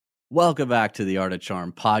Welcome back to the Art of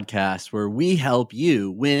Charm podcast, where we help you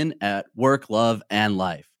win at work, love, and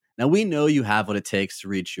life. Now, we know you have what it takes to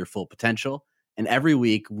reach your full potential, and every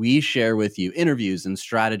week we share with you interviews and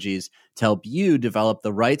strategies to help you develop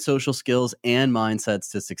the right social skills and mindsets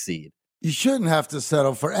to succeed. You shouldn't have to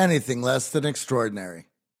settle for anything less than extraordinary.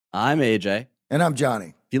 I'm AJ. And I'm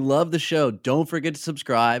Johnny. If you love the show, don't forget to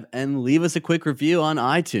subscribe and leave us a quick review on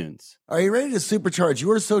iTunes. Are you ready to supercharge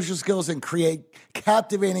your social skills and create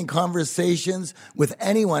captivating conversations with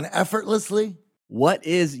anyone effortlessly? What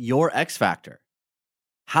is your X factor?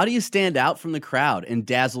 How do you stand out from the crowd and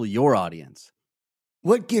dazzle your audience?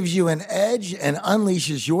 What gives you an edge and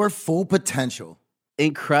unleashes your full potential?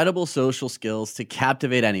 Incredible social skills to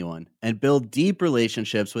captivate anyone and build deep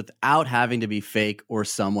relationships without having to be fake or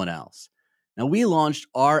someone else. Now, we launched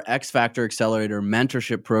our X Factor Accelerator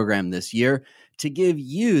mentorship program this year to give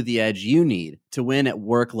you the edge you need to win at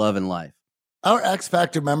work, love, and life. Our X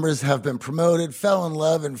Factor members have been promoted, fell in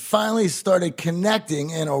love, and finally started connecting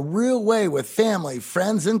in a real way with family,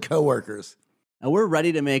 friends, and coworkers. And we're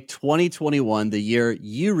ready to make 2021 the year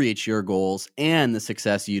you reach your goals and the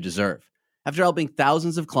success you deserve. After helping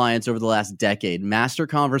thousands of clients over the last decade master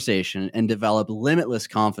conversation and develop limitless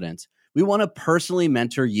confidence, we want to personally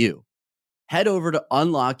mentor you. Head over to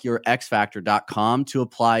unlockyourxfactor.com to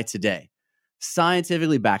apply today.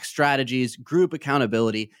 Scientifically backed strategies, group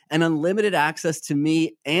accountability, and unlimited access to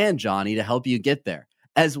me and Johnny to help you get there,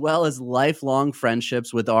 as well as lifelong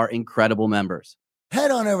friendships with our incredible members.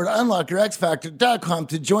 Head on over to unlockyourxfactor.com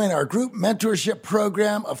to join our group mentorship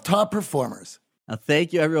program of top performers. Now,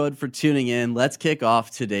 thank you everyone for tuning in. Let's kick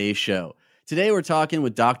off today's show. Today we're talking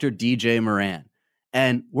with Dr. DJ Moran.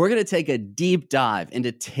 And we're going to take a deep dive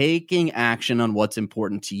into taking action on what's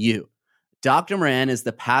important to you. Dr. Moran is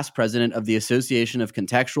the past president of the Association of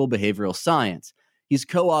Contextual Behavioral Science. He's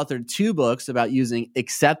co-authored 2 books about using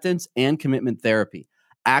acceptance and commitment therapy,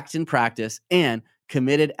 ACT in Practice, and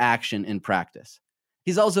Committed Action in Practice.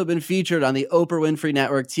 He's also been featured on the Oprah Winfrey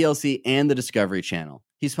Network, TLC, and the Discovery Channel.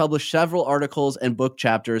 He's published several articles and book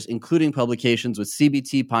chapters, including publications with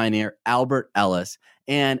CBT pioneer Albert Ellis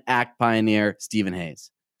and ACT pioneer Stephen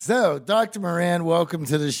Hayes. So, Dr. Moran, welcome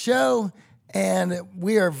to the show, and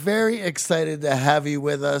we are very excited to have you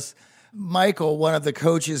with us. Michael, one of the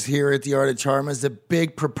coaches here at the Art of Charm, is a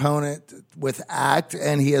big proponent with ACT,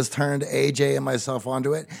 and he has turned AJ and myself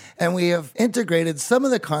onto it. And we have integrated some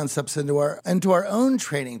of the concepts into our own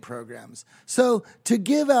training programs. So, to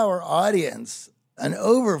give our audience an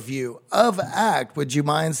overview of ACT, would you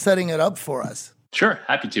mind setting it up for us? Sure,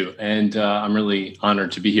 happy to. And I'm really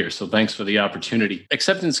honored to be here. So thanks for the opportunity.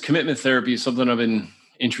 Acceptance commitment therapy is something I've been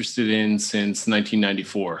interested in since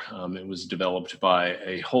 1994. It was developed by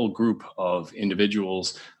a whole group of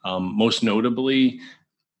individuals, most notably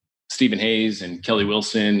Stephen Hayes and Kelly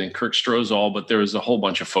Wilson and Kirk Strozal, but there was a whole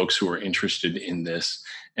bunch of folks who were interested in this.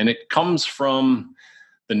 And it comes from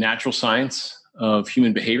the natural science of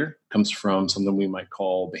human behavior. It comes from something we might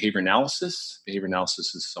call behavior analysis. Behavior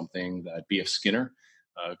analysis is something that B.F. Skinner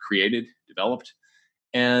created, developed.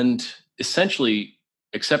 And essentially,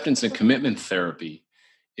 acceptance and commitment therapy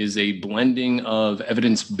is a blending of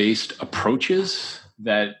evidence-based approaches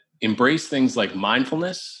that embrace things like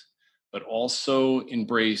mindfulness, but also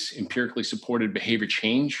embrace empirically supported behavior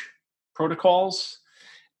change protocols.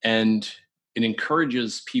 And it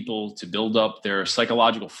encourages people to build up their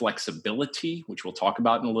psychological flexibility, which we'll talk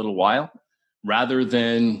about in a little while, rather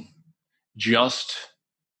than just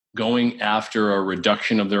going after a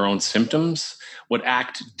reduction of their own symptoms. What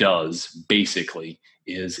ACT does, basically,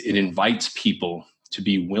 is it invites people to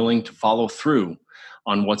be willing to follow through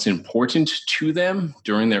on what's important to them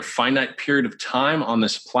during their finite period of time on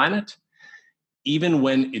this planet, even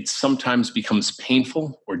when it sometimes becomes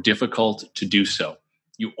painful or difficult to do so.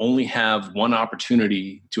 You only have one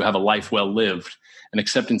opportunity to have a life well lived, and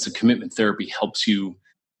acceptance and commitment therapy helps you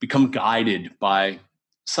become guided by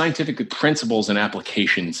scientific principles and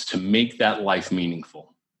applications to make that life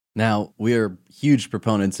meaningful. Now, we are huge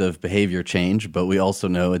proponents of behavior change, but we also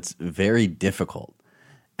know it's very difficult.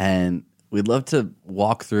 And we'd love to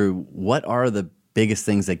walk through what are the biggest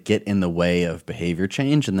things that get in the way of behavior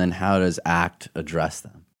change, and then how does ACT address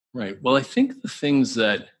them? Right. Well, I think the things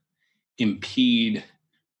that impede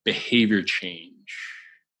behavior change,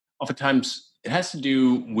 oftentimes it has to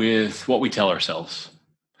do with what we tell ourselves.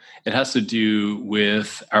 It has to do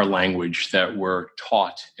with our language that we're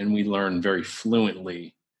taught and we learn very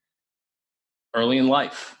fluently early in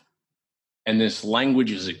life. And this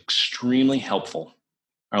language is extremely helpful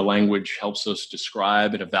Our language helps us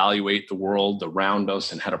describe and evaluate the world around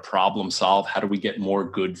us and how to problem solve. How do we get more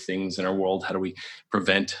good things in our world? How do we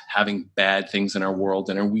prevent having bad things in our world?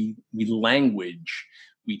 And we language,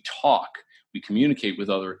 we talk, we communicate with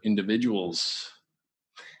other individuals.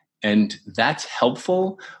 And that's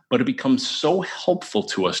helpful, but it becomes so helpful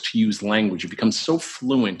to us to use language. It becomes so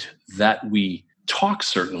fluent that we talk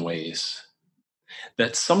certain ways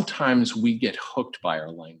that sometimes we get hooked by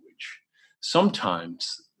our language.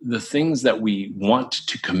 Sometimes the things that we want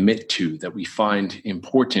to commit to, that we find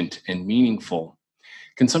important and meaningful,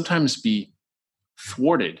 can sometimes be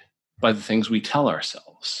thwarted by the things we tell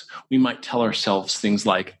ourselves. We might tell ourselves things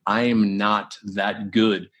like, I am not that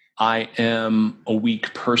good. I am a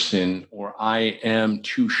weak person, or I am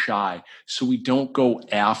too shy. So we don't go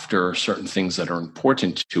after certain things that are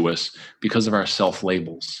important to us because of our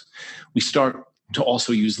self-labels. We start to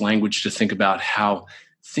also use language to think about how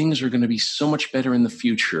things are going to be so much better in the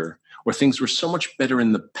future, or things were so much better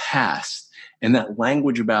in the past. And that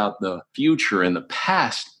language about the future and the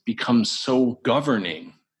past becomes so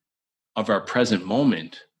governing of our present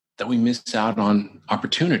moment that we miss out on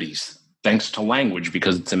opportunities thanks to language,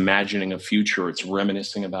 because it's imagining a future, it's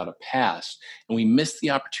reminiscing about a past, and we miss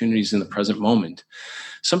the opportunities in the present moment.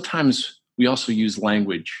 Sometimes we also use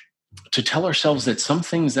language to tell ourselves that some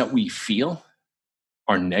things that we feel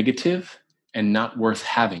are negative and not worth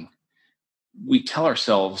having. We tell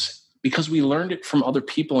ourselves, because we learned it from other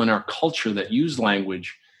people in our culture that use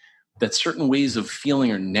language, that certain ways of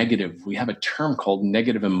feeling are negative. We have a term called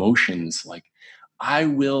negative emotions, like, I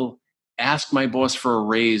will ask my boss for a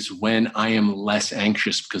raise when I am less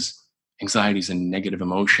anxious, because anxiety is a negative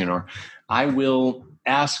emotion. Or I will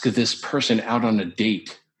ask this person out on a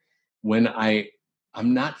date when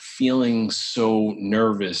I'm not feeling so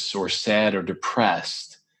nervous or sad or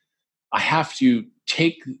depressed. I have to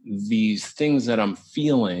take these things that I'm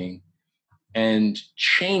feeling and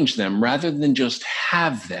change them rather than just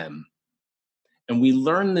have them. And we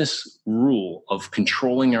learn this rule of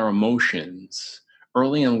controlling our emotions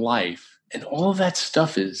early in life. And all of that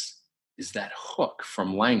stuff is that hook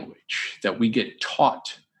from language that we get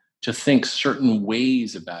taught to think certain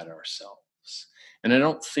ways about ourselves. And I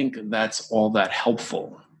don't think that's all that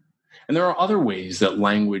helpful. And there are other ways that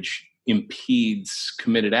language impedes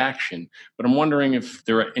committed action. But I'm wondering if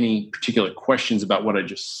there are any particular questions about what I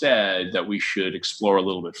just said that we should explore a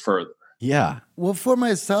little bit further. Yeah. Well, for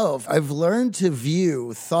myself, I've learned to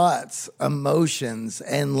view thoughts, emotions,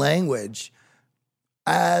 and language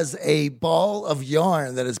as a ball of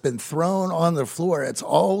yarn that has been thrown on the floor. It's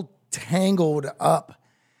all tangled up.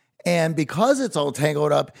 And because it's all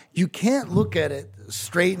tangled up, you can't look at it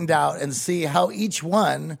straightened out and see how each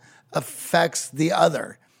one affects the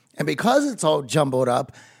other. And because it's all jumbled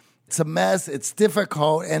up, it's a mess, it's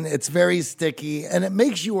difficult, and it's very sticky, and it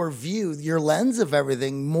makes your view, your lens of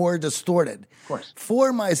everything more distorted. Of course.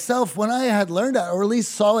 For myself, when I had learned that, or at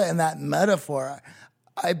least saw it in that metaphor,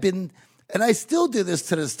 and I still do this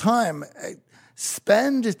to this time,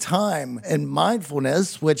 spend time in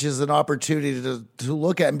mindfulness, which is an opportunity to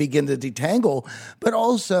look at and begin to detangle, but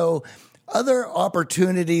also other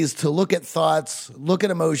opportunities to look at thoughts, look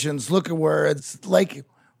at emotions, look at words, like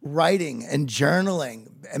writing and journaling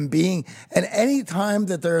and any time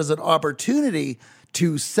that there is an opportunity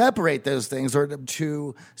to separate those things or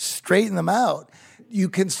to straighten them out, you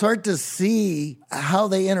can start to see how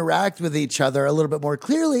they interact with each other a little bit more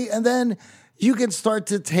clearly. And then you can start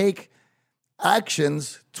to take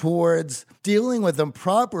actions towards dealing with them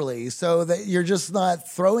properly so that you're just not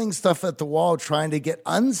throwing stuff at the wall trying to get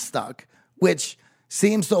unstuck, which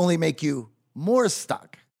seems to only make you more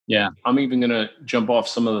stuck. Yeah, I'm even going to jump off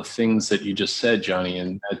some of the things that you just said, Johnny,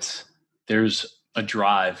 and that's there's a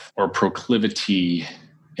drive or proclivity,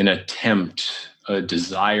 an attempt, a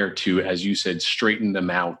desire to, as you said, straighten them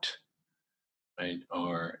out, right?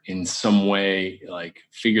 Or in some way, like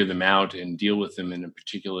figure them out and deal with them in a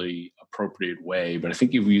particularly appropriate way. But I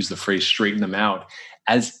think you've used the phrase straighten them out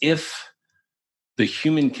as if the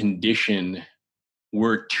human condition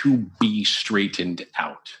were to be straightened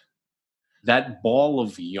out. That ball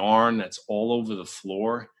of yarn that's all over the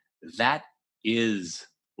floor, that is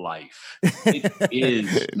life. It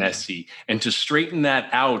is messy. And to straighten that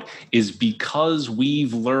out is because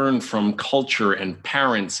we've learned from culture and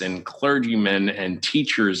parents and clergymen and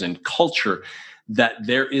teachers and culture that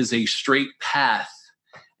there is a straight path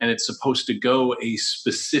and it's supposed to go a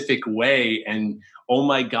specific way. And oh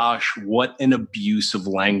my gosh, what an abuse of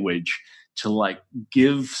language to like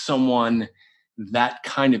give someone that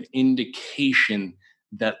kind of indication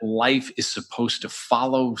that life is supposed to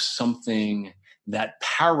follow something that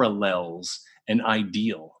parallels an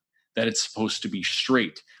ideal. that it's supposed to be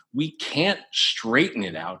straight. We can't straighten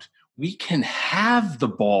it out. We can have the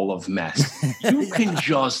ball of mess. You can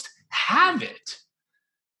just have it.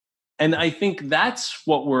 And I think that's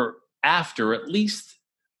what we're after. At least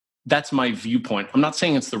that's my viewpoint. I'm not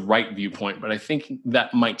saying it's the right viewpoint, but I think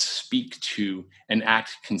that might speak to an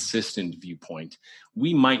act consistent viewpoint.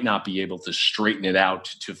 We might not be able to straighten it out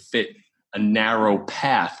to fit a narrow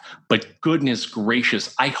path, but goodness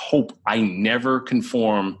gracious, I hope I never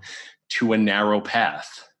conform to a narrow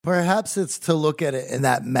path. Perhaps it's to look at it in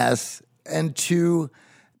that mess and to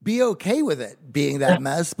be okay with it being that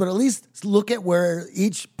mess, but at least look at where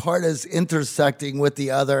each part is intersecting with the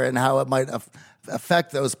other and how it might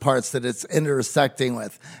affect those parts that it's intersecting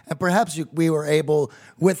with. And perhaps we were able,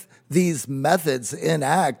 with these methods in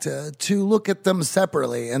ACT, to look at them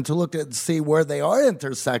separately and to look at see where they are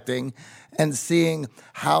intersecting and seeing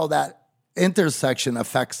how that intersection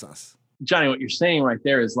affects us. Johnny, what you're saying right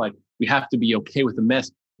there is like, we have to be okay with the mess.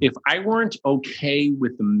 If I weren't okay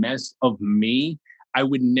with the mess of me, I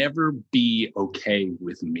would never be okay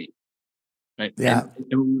with me. Right? Yeah.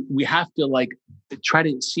 And we have to like try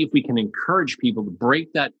to see if we can encourage people to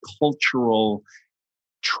break that cultural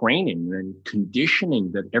training and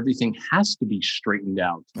conditioning that everything has to be straightened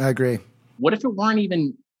out. I agree. What if it weren't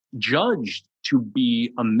even judged to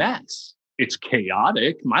be a mess? It's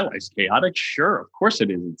chaotic. My life's chaotic. Sure, of course it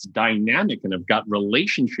is. It's dynamic, and I've got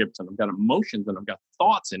relationships, and I've got emotions, and I've got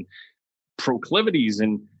thoughts and proclivities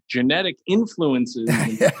and genetic influences.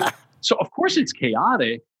 Yeah. So of course it's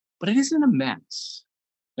chaotic, but it isn't a mess.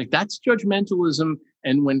 Like that's judgmentalism.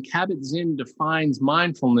 And when Kabat-Zinn defines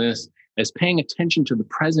mindfulness as paying attention to the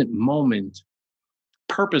present moment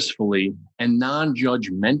purposefully and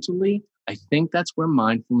non-judgmentally, I think that's where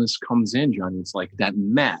mindfulness comes in, Johnny. It's like that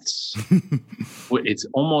mess. It's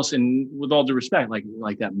almost, and with all due respect,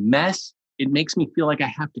 like that mess, it makes me feel like I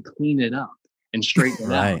have to clean it up and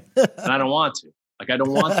straighten it out. And I don't want to. Like, I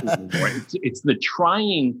don't want to anymore. It's the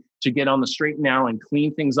trying to get on the straight and narrow and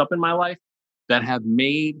clean things up in my life that have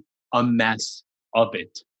made a mess of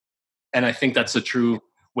it. And I think that's a true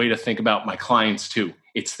way to think about my clients too.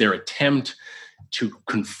 It's their attempt to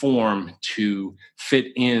conform, to fit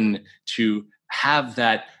in, to have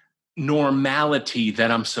that normality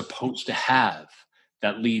that I'm supposed to have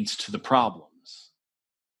that leads to the problems.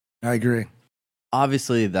 I agree.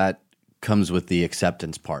 Obviously, that comes with the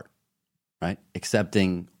acceptance part, right?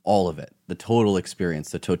 Accepting all of it, the total experience,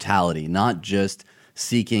 the totality, not just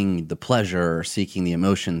seeking the pleasure or seeking the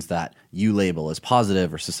emotions that you label as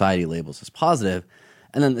positive or society labels as positive.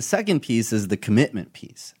 And then the second piece is the commitment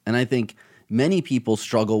piece. And I think many people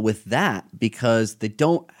struggle with that because they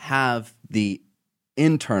don't have the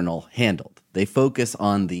internal handled. They focus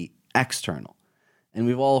on the external. And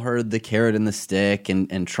we've all heard the carrot and the stick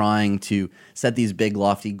and trying to set these big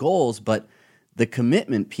lofty goals, but the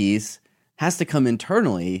commitment piece has to come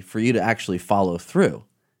internally for you to actually follow through.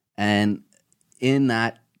 And in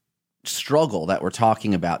that struggle that we're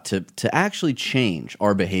talking about to actually change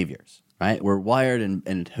our behaviors, right? We're wired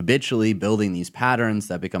and habitually building these patterns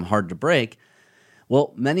that become hard to break.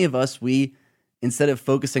 Well, many of us, instead of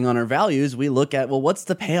focusing on our values, we look at, well, what's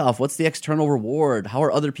the payoff? What's the external reward? How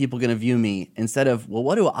are other people going to view me? Instead of, well,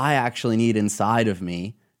 what do I actually need inside of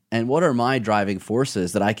me? And what are my driving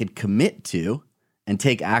forces that I could commit to and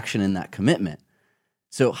take action in that commitment?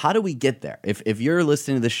 So how do we get there? If you're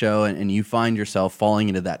listening to the show and you find yourself falling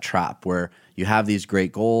into that trap where you have these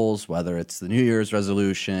great goals, whether it's the New Year's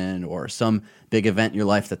resolution or some big event in your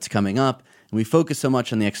life that's coming up, and we focus so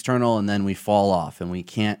much on the external and then we fall off and we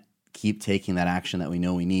can't keep taking that action that we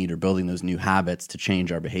know we need or building those new habits to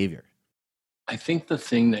change our behavior. I think the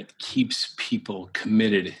thing that keeps people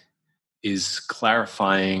committed is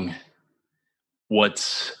clarifying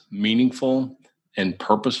what's meaningful and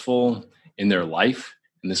purposeful in their life.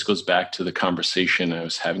 And this goes back to the conversation I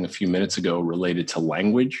was having a few minutes ago related to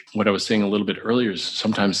language. What I was saying a little bit earlier is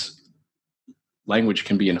sometimes language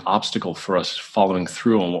can be an obstacle for us following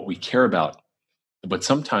through on what we care about, but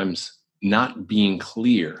sometimes not being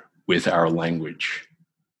clear with our language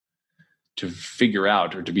to figure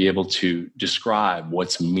out or to be able to describe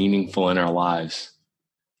what's meaningful in our lives.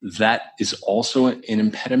 That is also an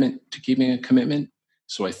impediment to keeping a commitment.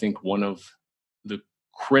 So I think one of the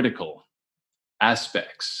critical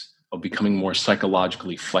aspects of becoming more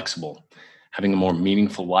psychologically flexible, having a more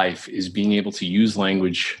meaningful life, is being able to use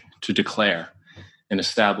language to declare and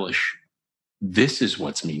establish, this is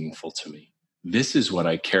what's meaningful to me. This is what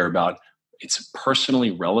I care about. It's personally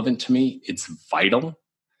relevant to me. It's vital.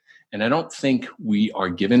 And I don't think we are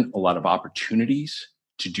given a lot of opportunities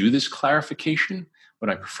to do this clarification, what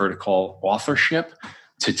I prefer to call authorship,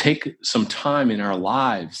 to take some time in our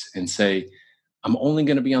lives and say, I'm only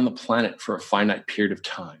going to be on the planet for a finite period of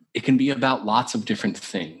time. It can be about lots of different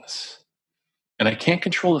things. And I can't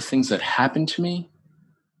control the things that happen to me,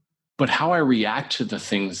 but how I react to the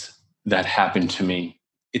things that happen to me,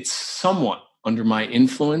 it's somewhat under my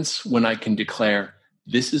influence when I can declare,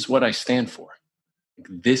 this is what I stand for.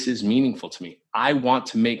 This is meaningful to me. I want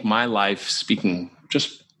to make my life, speaking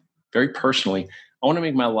just very personally, I want to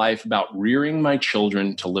make my life about rearing my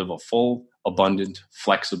children to live a full, abundant,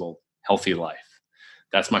 flexible, healthy life.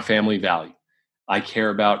 That's my family value. I care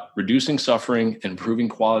about reducing suffering and improving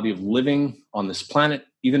quality of living on this planet,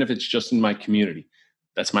 even if it's just in my community.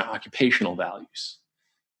 That's my occupational values.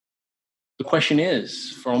 The question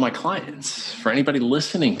is, for all my clients, for anybody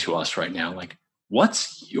listening to us right now, like,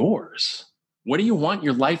 what's yours? What do you want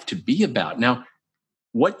your life to be about? Now,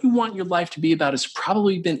 what you want your life to be about has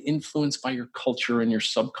probably been influenced by your culture and your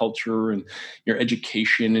subculture and your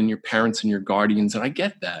education and your parents and your guardians. And I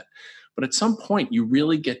get that. But at some point, you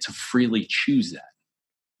really get to freely choose that.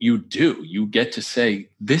 You do. You get to say,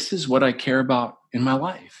 this is what I care about in my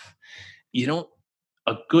life. You don't,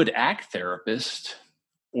 a good ACT therapist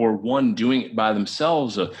or one doing it by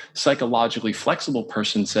themselves, a psychologically flexible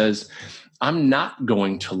person says, I'm not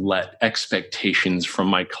going to let expectations from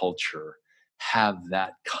my culture have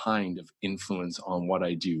that kind of influence on what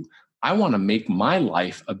I do. I want to make my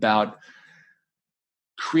life about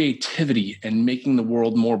creativity and making the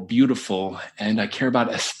world more beautiful. And I care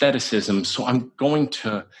about aestheticism. So I'm going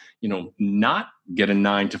to, not get a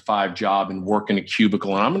 9-to-5 job and work in a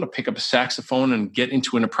cubicle. And I'm going to pick up a saxophone and get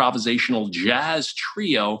into an improvisational jazz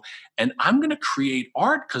trio. And I'm going to create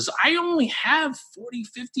art because I only have 40,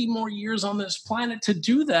 50 more years on this planet to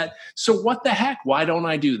do that. So what the heck? Why don't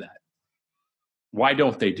I do that? Why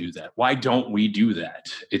don't they do that? Why don't we do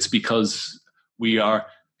that? It's because we are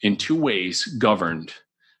in two ways governed.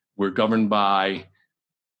 We're governed by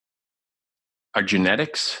our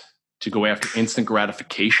genetics to go after instant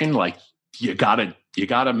gratification. Like you gotta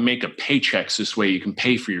make a paycheck this way you can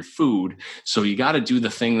pay for your food. So you got to do the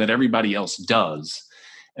thing that everybody else does.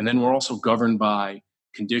 And then we're also governed by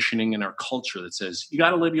conditioning in our culture that says, you got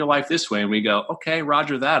to live your life this way. And we go, okay,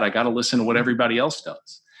 roger that. I got to listen to what everybody else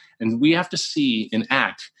does. And we have to see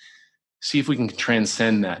if we can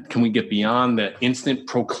transcend that. Can we get beyond the instant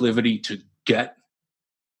proclivity to get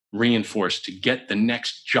reinforced, to get the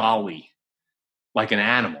next jolly like an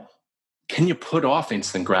animal? Can you put off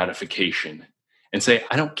instant gratification and say,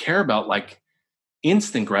 I don't care about like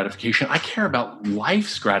instant gratification. I care about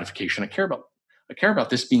life's gratification. I care about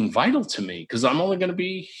this being vital to me because I'm only going to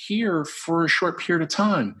be here for a short period of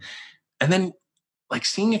time. And then like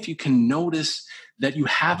seeing if you can notice that you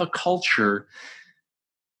have a culture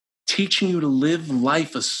teaching you to live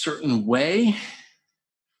life a certain way,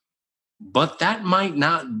 but that might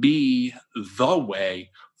not be the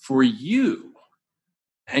way for you.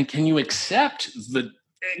 And can you accept the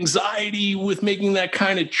anxiety with making that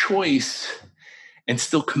kind of choice and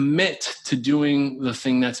still commit to doing the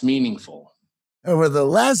thing that's meaningful? Over the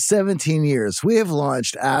last 17 years, we have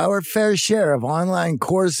launched our fair share of online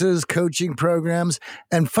courses, coaching programs,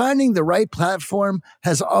 and finding the right platform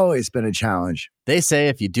has always been a challenge. They say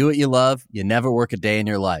if you do what you love, you never work a day in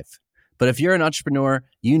your life. But if you're an entrepreneur,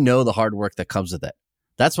 you know the hard work that comes with it.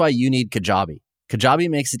 That's why you need Kajabi. Kajabi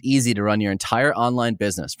makes it easy to run your entire online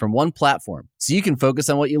business from one platform so you can focus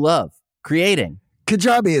on what you love, creating.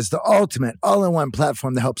 Kajabi is the ultimate all-in-one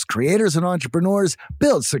platform that helps creators and entrepreneurs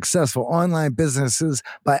build successful online businesses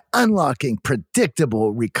by unlocking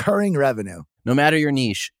predictable, recurring revenue. No matter your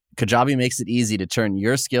niche, Kajabi makes it easy to turn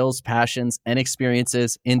your skills, passions, and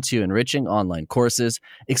experiences into enriching online courses,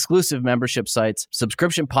 exclusive membership sites,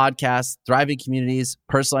 subscription podcasts, thriving communities,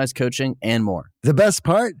 personalized coaching, and more. The best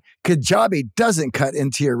part? Kajabi doesn't cut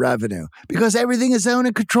into your revenue because everything is owned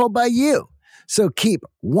and controlled by you. So keep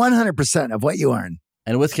 100% of what you earn.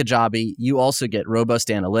 And with Kajabi, you also get robust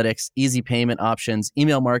analytics, easy payment options,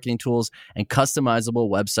 email marketing tools, and customizable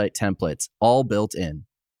website templates, all built in.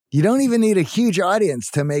 You don't even need a huge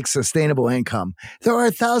audience to make sustainable income. There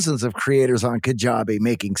are thousands of creators on Kajabi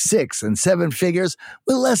making 6 and 7 figures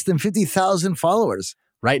with less than 50,000 followers.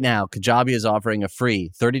 Right now, Kajabi is offering a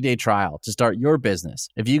free 30-day trial to start your business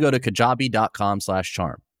if you go to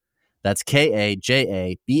kajabi.com/charm. That's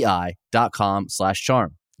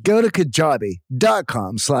KAJABI.com/charm. Go to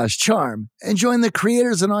kajabi.com/charm and join the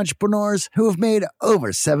creators and entrepreneurs who have made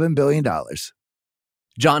over $7 billion.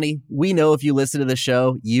 Johnny, we know if you listen to the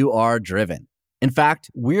show, you are driven. In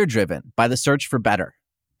fact, we're driven by the search for better.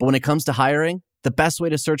 But when it comes to hiring, the best way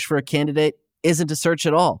to search for a candidate isn't to search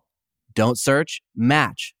at all. Don't search,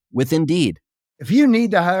 match with Indeed. If you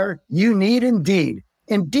need to hire, you need Indeed.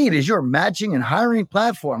 Indeed is your matching and hiring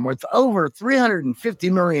platform with over 350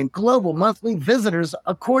 million global monthly visitors,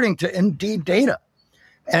 according to Indeed data,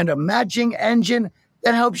 and a matching engine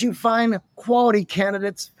that helps you find quality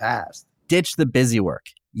candidates fast. Ditch the busy work.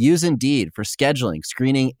 Use Indeed for scheduling,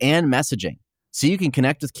 screening, and messaging so you can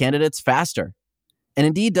connect with candidates faster. And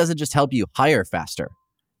Indeed doesn't just help you hire faster.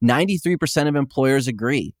 93% of employers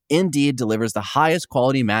agree Indeed delivers the highest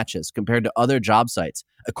quality matches compared to other job sites,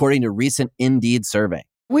 according to recent Indeed survey.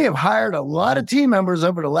 We have hired a lot of team members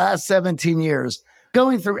over the last 17 years.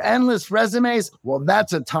 Going through endless resumes, well,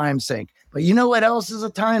 that's a time sink. But you know what else is a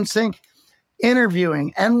time sink?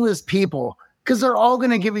 Interviewing endless people, because they're all going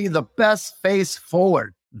to give you the best face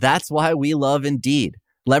forward. That's why we love Indeed,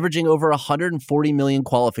 leveraging over 140 million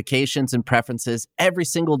qualifications and preferences every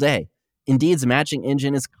single day. Indeed's matching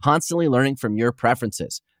engine is constantly learning from your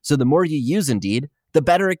preferences. So the more you use Indeed, the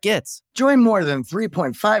better it gets. Join more than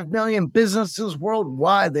 3.5 million businesses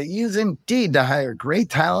worldwide that use Indeed to hire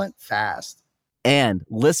great talent fast. And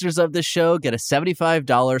listeners of this show get a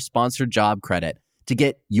 $75 sponsored job credit to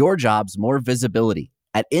get your jobs more visibility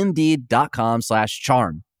at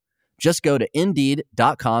Indeed.com/charm. Just go to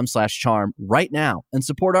Indeed.com/charm right now and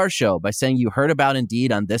support our show by saying you heard about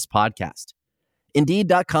Indeed on this podcast.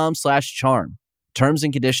 Indeed.com/charm. Terms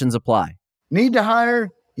and conditions apply. Need to hire?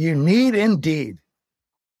 You need Indeed.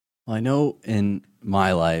 Well, I know in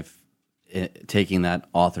my life, taking that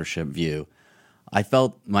authorship view, I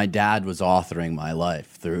felt my dad was authoring my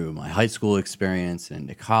life through my high school experience and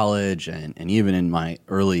into college and even in my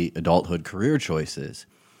early adulthood career choices.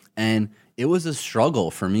 And it was a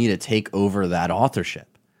struggle for me to take over that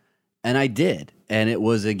authorship. And I did. And it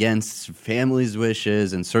was against family's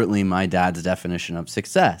wishes and certainly my dad's definition of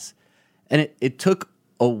success. And it took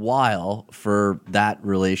a while for that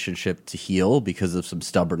relationship to heal because of some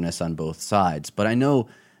stubbornness on both sides. But I know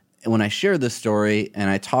when I share this story and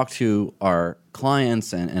I talk to our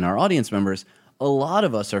clients and our audience members, a lot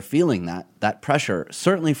of us are feeling that pressure,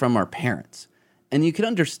 certainly from our parents. And you can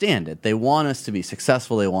understand it. They want us to be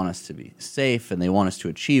successful, they want us to be safe, and they want us to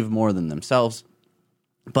achieve more than themselves.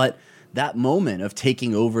 But that moment of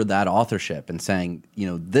taking over that authorship and saying, you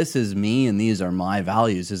know, this is me and these are my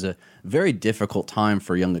values is a very difficult time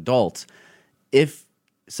for young adults. If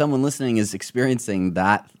someone listening is experiencing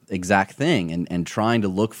that exact thing and trying to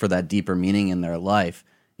look for that deeper meaning in their life,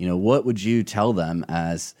 you know, what would you tell them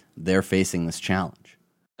as they're facing this challenge?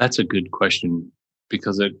 That's a good question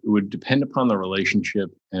because it would depend upon the relationship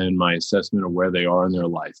and my assessment of where they are in their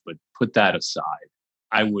life. But put that aside,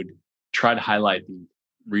 I would try to highlight the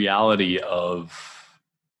reality of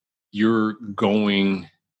you're going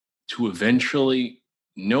to eventually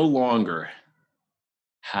no longer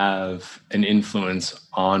have an influence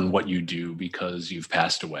on what you do because you've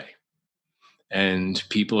passed away. And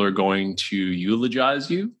people are going to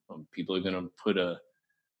eulogize you. People are going to put a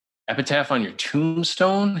epitaph on your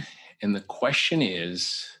tombstone. And the question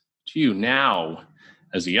is to you now,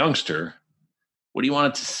 as a youngster, what do you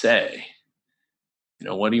want it to say? You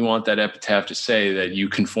know, what do you want that epitaph to say? That you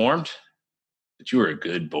conformed? That you were a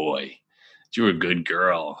good boy? That you were a good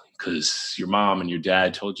girl because your mom and your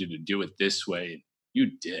dad told you to do it this way? You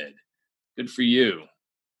did. Good for you.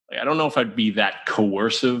 Like, I don't know if I'd be that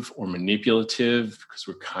coercive or manipulative because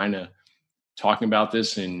we're kind of talking about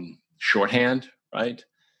this in shorthand, right?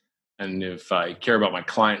 And if I care about my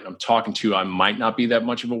client I'm talking to, I might not be that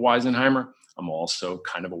much of a Weisenheimer. I'm also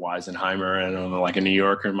kind of a Weisenheimer and I'm like a New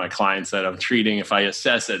Yorker. My clients that I'm treating, if I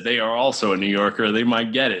assess that they are also a New Yorker, they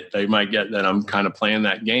might get it. They might get that I'm kind of playing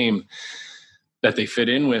that game that they fit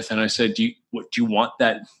in with. And I said, do you want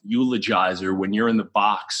that eulogizer when you're in the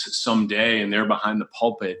box someday and they're behind the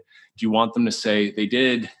pulpit? Do you want them to say they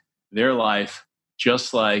did their life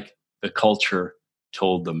just like the culture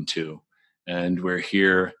told them to? And we're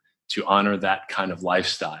here to honor that kind of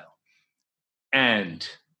lifestyle. And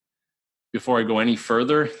before I go any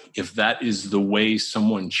further, if that is the way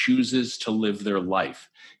someone chooses to live their life,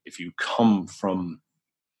 if you come from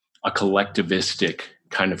a collectivistic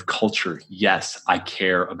kind of culture, yes, I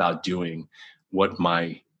care about doing what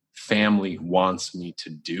my family wants me to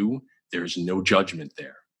do. There's no judgment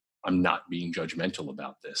there. I'm not being judgmental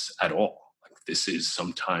about this at all. This is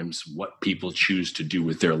sometimes what people choose to do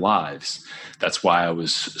with their lives. That's why I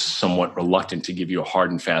was somewhat reluctant to give you a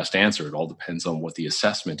hard and fast answer. It all depends on what the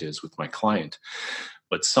assessment is with my client.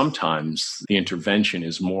 But sometimes the intervention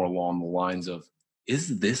is more along the lines of,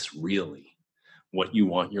 is this really what you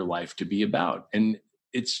want your life to be about? And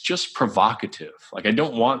it's just provocative. Like, I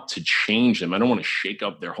don't want to change them. I don't want to shake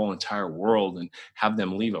up their whole entire world and have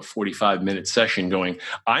them leave a 45-minute session going,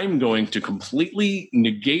 I'm going to completely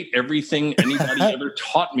negate everything anybody ever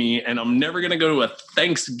taught me. And I'm never going to go to a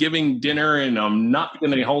Thanksgiving dinner, and I'm not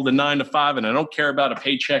going to hold a 9 to 5, and I don't care about a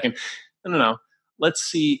paycheck. And no. Let's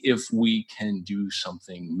see if we can do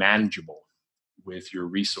something manageable with your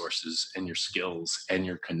resources and your skills and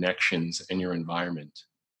your connections and your environment.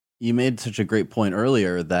 You made such a great point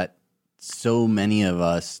earlier that so many of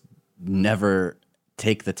us never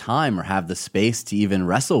take the time or have the space to even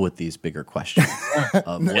wrestle with these bigger questions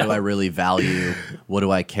of what do I really value? What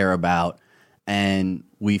do I care about? And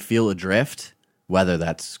we feel adrift, whether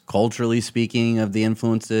that's culturally speaking of the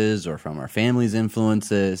influences or from our family's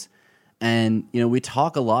influences. And, we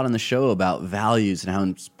talk a lot on the show about values and how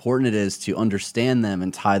important it is to understand them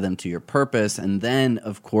and tie them to your purpose. And then,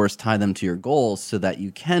 of course, tie them to your goals so that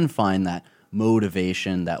you can find that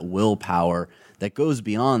motivation, that willpower that goes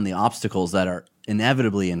beyond the obstacles that are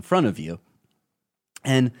inevitably in front of you.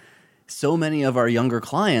 And so many of our younger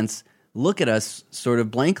clients look at us sort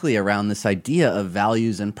of blankly around this idea of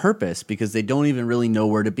values and purpose because they don't even really know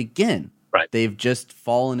where to begin. Right. They've just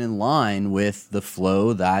fallen in line with the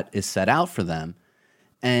flow that is set out for them.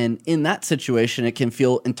 And in that situation, it can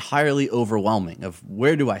feel entirely overwhelming of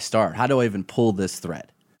where do I start? How do I even pull this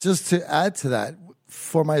thread? Just to add to that,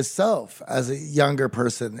 for myself as a younger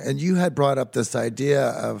person, and you had brought up this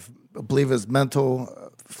idea of, I believe is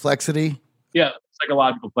mental flexity. Yeah,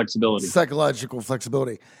 psychological flexibility. Psychological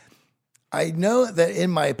flexibility. I know that in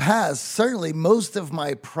my past, certainly most of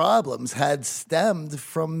my problems had stemmed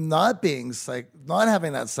from not having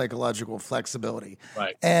that psychological flexibility,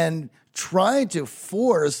 right, and trying to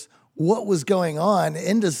force what was going on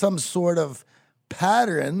into some sort of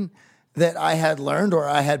pattern that I had learned or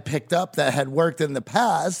I had picked up that had worked in the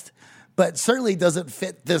past, but certainly doesn't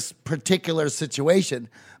fit this particular situation.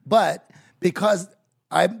 But because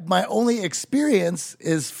my only experience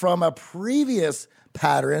is from a previous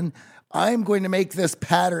pattern, I'm going to make this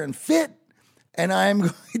pattern fit, and I'm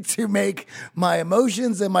going to make my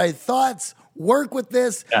emotions and my thoughts work with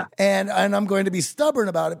this, and I'm going to be stubborn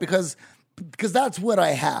about it because that's what I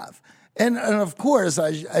have. And of course,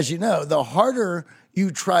 as you know, the harder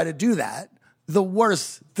you try to do that, the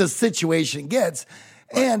worse the situation gets.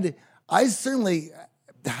 And I certainly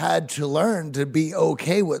had to learn to be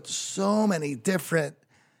okay with so many different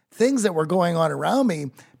things that were going on around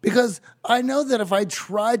me, because I know that if I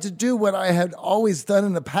tried to do what I had always done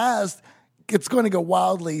in the past, it's going to go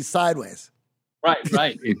wildly sideways. Right.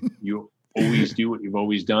 If you always do what you've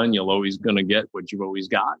always done, you're always going to get what you've always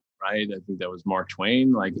got, right? I think that was Mark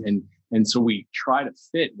Twain. And so we try to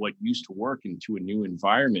fit what used to work into a new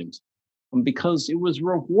environment because it was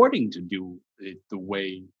rewarding to do it the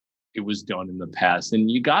way it was done in the past. And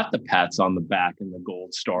you got the pats on the back and the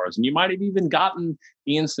gold stars, and you might have even gotten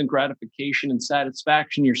the instant gratification and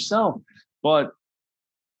satisfaction yourself. But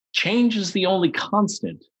change is the only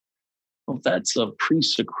constant. Well, that's a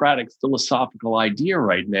pre-Socratic philosophical idea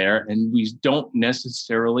right there. And we don't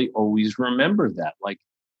necessarily always remember that. Like,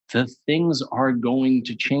 the things are going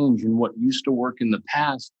to change, and what used to work in the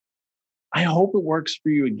past, I hope it works for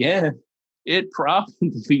you again. It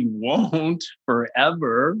probably won't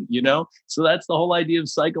forever, So that's the whole idea of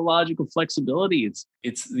psychological flexibility.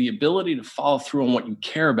 It's the ability to follow through on what you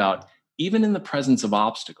care about, even in the presence of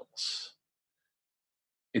obstacles.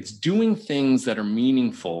 It's doing things that are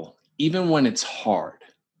meaningful, even when it's hard.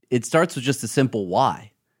 It starts with just a simple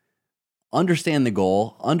why. Understand the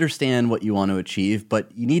goal, understand what you want to achieve, but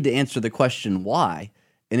you need to answer the question why.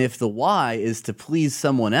 And if the why is to please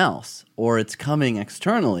someone else or it's coming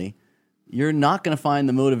externally, you're not going to find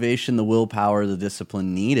the motivation, the willpower, the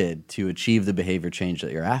discipline needed to achieve the behavior change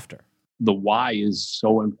that you're after. The why is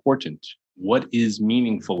so important. What is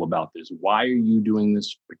meaningful about this? Why are you doing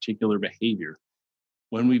this particular behavior?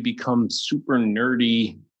 When we become super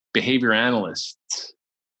nerdy behavior analysts,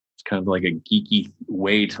 it's kind of like a geeky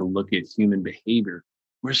way to look at human behavior.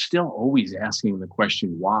 We're still always asking the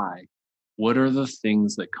question, why? What are the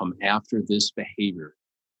things that come after this behavior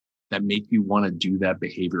that make you want to do that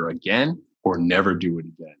behavior again or never do it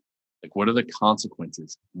again? Like, what are the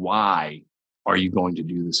consequences? Why are you going to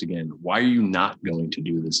do this again? Why are you not going to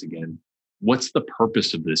do this again? What's the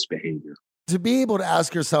purpose of this behavior? To be able to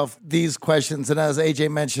ask yourself these questions, and as AJ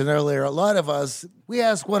mentioned earlier, a lot of us, we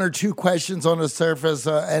ask one or two questions on the surface,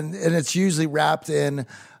 and it's usually wrapped in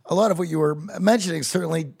a lot of what you were mentioning.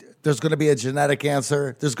 Certainly, there's going to be a genetic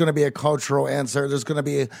answer. There's going to be a cultural answer. There's going to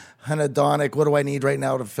be a hedonic, what do I need right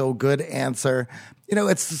now to feel good answer.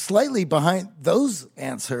 It's slightly behind those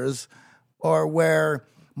answers or where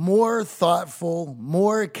more thoughtful,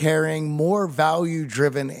 more caring, more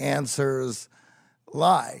value-driven answers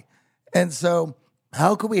lie. And so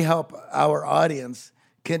how can we help our audience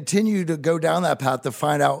continue to go down that path to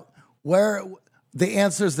find out where the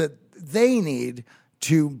answers that they need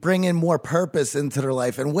to bring in more purpose into their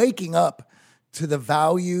life and waking up to the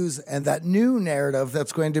values and that new narrative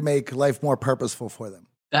that's going to make life more purposeful for them?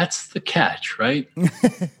 That's the catch, right?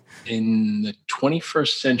 In the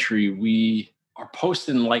 21st century, we are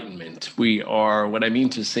post-enlightenment. We are, what I mean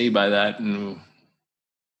to say by that, and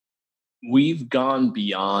we've gone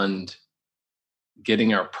beyond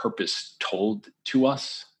getting our purpose told to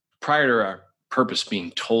us. Prior to our purpose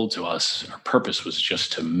being told to us, our purpose was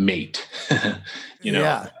just to mate,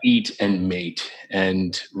 eat and mate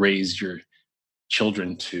and raise your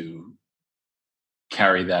children to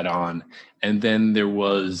carry that on. And then there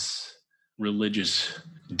was religious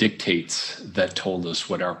dictates that told us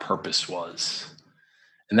what our purpose was.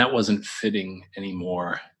 And that wasn't fitting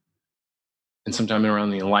anymore. And sometime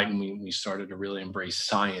around the Enlightenment, we started to really embrace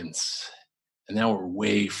science. And now we're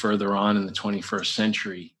way further on in the 21st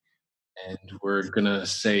century. And we're going to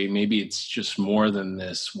say maybe it's just more than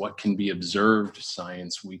this. What can be observed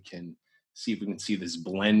science? We can see if we can see this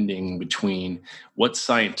blending between what's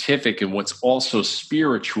scientific and what's also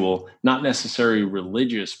spiritual, not necessarily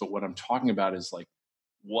religious, but what I'm talking about is like,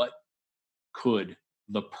 what could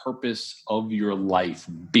the purpose of your life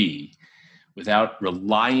be without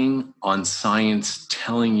relying on science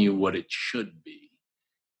telling you what it should be?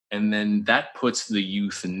 And then that puts the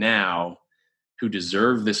youth now who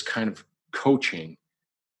deserve this kind of coaching.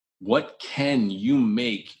 What can you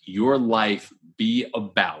make your life be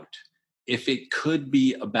about? If it could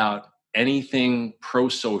be about anything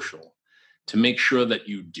pro-social, to make sure that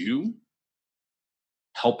you do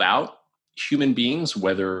help out human beings,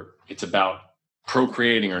 whether it's about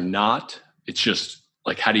procreating or not. It's just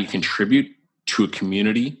like, how do you contribute to a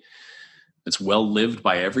community that's well lived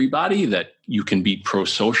by everybody, that you can be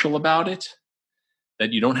pro-social about it,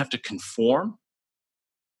 that you don't have to conform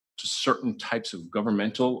to certain types of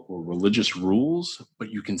governmental or religious rules,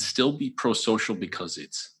 but you can still be pro-social because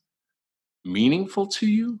it's meaningful to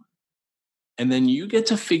you. And then you get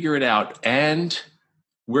to figure it out. And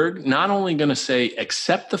we're not only going to say,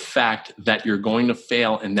 accept the fact that you're going to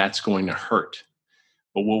fail and that's going to hurt.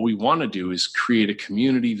 But what we want to do is create a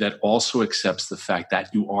community that also accepts the fact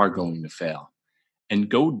that you are going to fail, and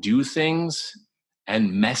go do things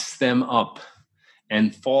and mess them up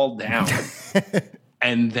and fall down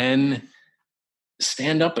and then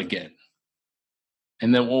stand up again.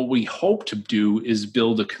 And then what we hope to do is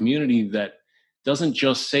build a community that doesn't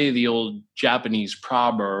just say the old Japanese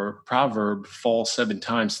proverb, fall 7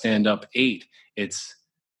 times, stand up 8. It's,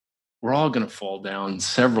 we're all going to fall down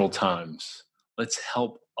several times. Let's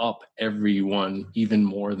help up everyone even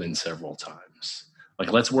more than several times.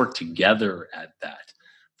 Like, let's work together at that.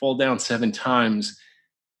 Fall down 7 times.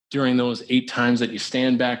 During those 8 times that you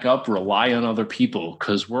stand back up, rely on other people,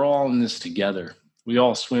 because we're all in this together. We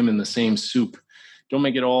all swim in the same soup. Don't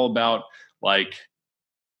make it all about, like,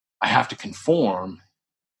 I have to conform.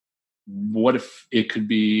 What if it could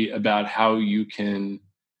be about how you can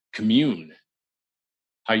commune,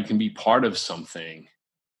 how you can be part of something?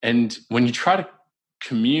 And when you try to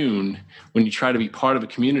commune, when you try to be part of a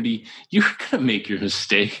community, you're going to make your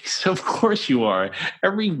mistakes. Of course you are.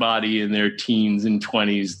 Everybody in their teens and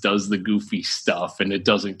 20s does the goofy stuff and it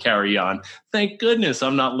doesn't carry on. Thank goodness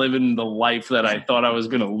I'm not living the life that I thought I was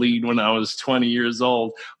going to lead when I was 20 years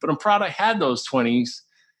old. But I'm proud I had those 20s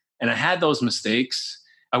and I had those mistakes.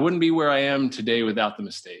 I wouldn't be where I am today without the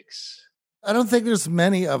mistakes. I don't think there's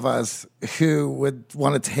many of us who would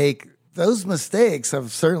want to take those mistakes.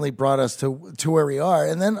 Have certainly brought us to where we are.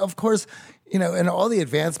 And then, of course, and all the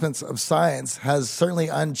advancements of science has certainly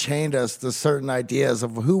unchained us to certain ideas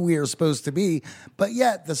of who we are supposed to be. But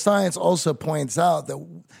yet the science also points out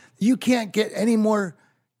that you can't get any more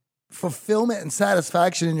fulfillment and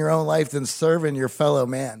satisfaction in your own life than serving your fellow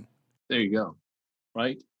man. There you go.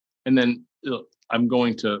 Right. And then I'm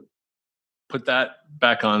going to put that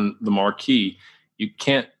back on the marquee. You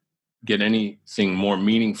can't get anything more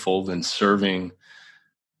meaningful than serving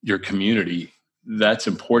your community. That's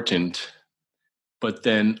important. But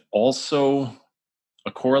then also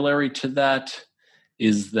a corollary to that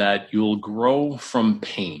is that you'll grow from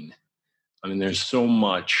pain. I mean, there's so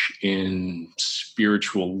much in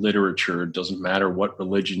spiritual literature, it doesn't matter what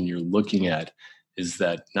religion you're looking at, is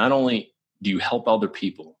that not only do you help other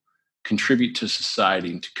people, contribute to society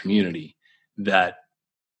and to community, that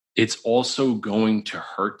it's also going to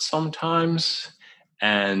hurt sometimes.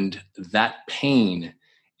 And that pain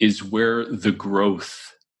is where the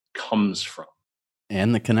growth comes from.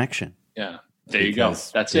 And the connection. Yeah. There you go.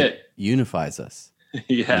 That's it. Unifies us.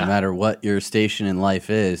 Yeah. No matter what your station in life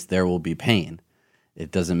is, there will be pain. It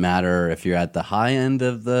doesn't matter if you're at the high end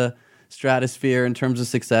of the stratosphere in terms of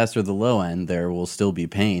success or the low end, there will still be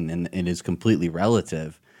pain, and it is completely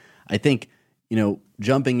relative. I think,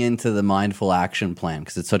 jumping into the mindful action plan,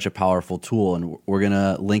 because it's such a powerful tool, and we're going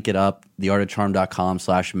to link it up,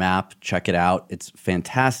 theartofcharm.com/map. Check it out. It's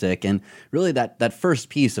fantastic. And really that first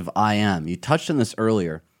piece of I am, you touched on this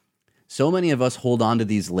earlier. So many of us hold on to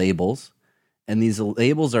these labels, and these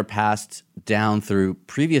labels are passed down through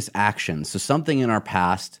previous actions. So something in our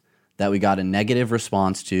past that we got a negative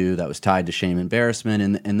response to that was tied to shame,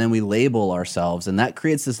 embarrassment, and then we label ourselves, and that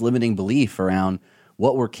creates this limiting belief around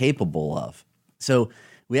what we're capable of. So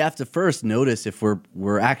we have to first notice if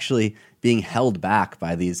we're actually being held back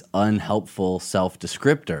by these unhelpful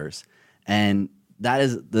self-descriptors, and that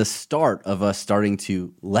is the start of us starting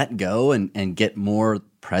to let go and get more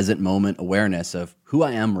present moment awareness of who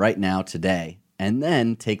I am right now today, and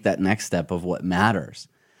then take that next step of what matters.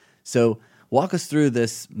 So walk us through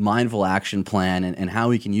this mindful action plan and how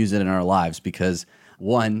we can use it in our lives, because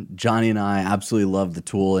one, Johnny and I absolutely love the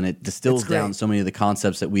tool, and it distills down so many of the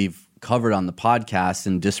concepts that we've covered on the podcast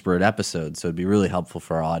in disparate episodes. So it'd be really helpful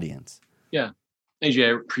for our audience. Yeah. AJ,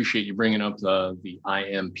 I appreciate you bringing up the I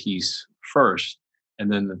am piece first,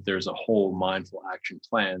 and then that there's a whole mindful action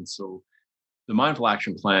plan. So the mindful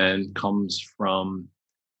action plan comes from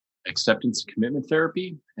acceptance and commitment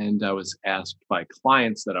therapy. And I was asked by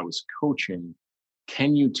clients that I was coaching,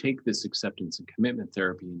 can you take this acceptance and commitment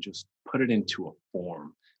therapy and just put it into a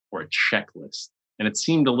form or a checklist? And it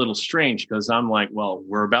seemed a little strange because I'm like, well,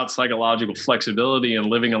 we're about psychological flexibility and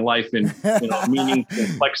living a life in a meaningful,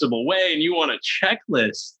 flexible way. And you want a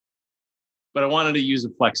checklist. But I wanted to use a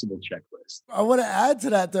flexible checklist. I want to add to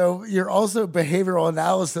that, though, you're also behavioral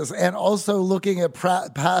analysis and also looking at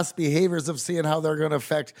past behaviors of seeing how they're going to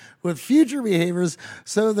affect with future behaviors.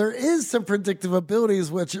 So there is some predictive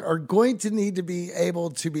abilities which are going to need to be able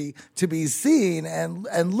to be seen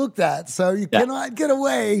and looked at. So you cannot get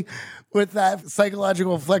away with that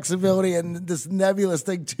psychological flexibility and this nebulous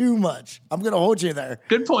thing too much. I'm going to hold you there.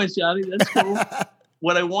 Good points, Johnny. That's cool.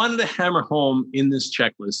 What I wanted to hammer home in this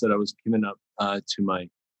checklist that I was giving up to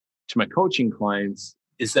my coaching clients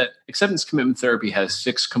is that acceptance commitment therapy has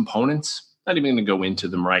 6 components. Not even going to go into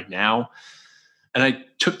them right now. And I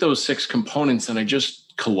took those 6 components and I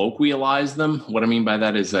just colloquialized them. What I mean by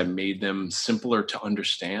that is I made them simpler to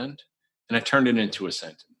understand, and I turned it into a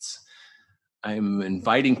sentence. I'm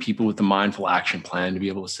inviting people with the mindful action plan to be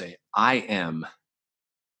able to say, I am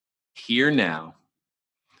here now,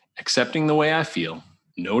 accepting the way I feel,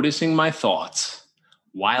 noticing my thoughts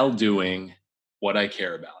while doing what I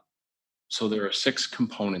care about. So there are 6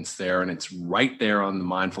 components there, and it's right there on the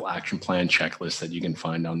mindful action plan checklist that you can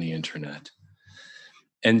find on the internet.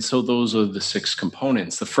 And so those are the 6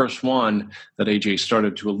 components. The first one that AJ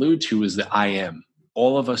started to allude to is the I am.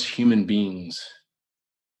 All of us human beings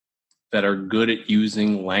that are good at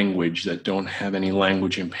using language, that don't have any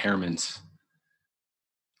language impairments,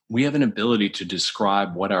 we have an ability to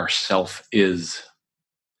describe what our self is.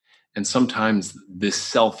 And sometimes this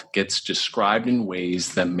self gets described in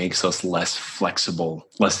ways that makes us less flexible,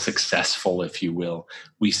 less successful, if you will.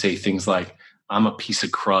 We say things like, I'm a piece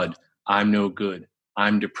of crud. I'm no good.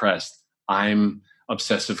 I'm depressed. I'm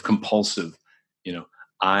obsessive compulsive.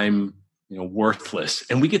 I'm worthless.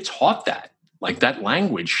 And we get taught that. Like, that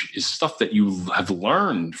language is stuff that you have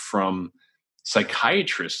learned from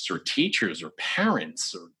psychiatrists or teachers or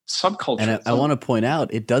parents or subculture. And I want to point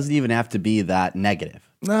out, it doesn't even have to be that negative.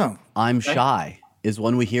 No. I'm shy is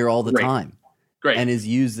one we hear all the time. Great. And is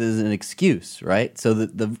used as an excuse, right? So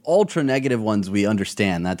the ultra negative ones we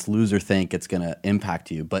understand, that's loser think, it's going to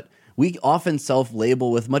impact you. But we often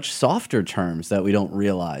self-label with much softer terms that we don't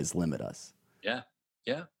realize limit us. Yeah.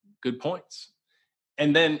 Good points.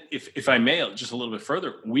 And then if I may, just a little bit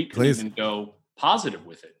further, we could even go positive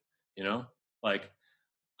with it. Like,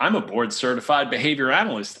 I'm a board certified behavior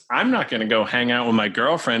analyst. I'm not going to go hang out with my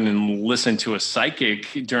girlfriend and listen to a psychic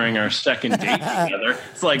during our second date together.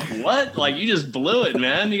 It's like, what? Like, you just blew it,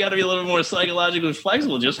 man. You got to be a little more psychologically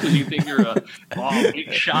flexible. Just because you think you're a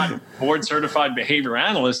big shot board certified behavior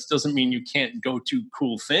analyst doesn't mean you can't go do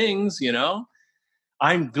cool things,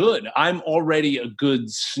 I'm good. I'm already a good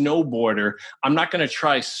snowboarder. I'm not going to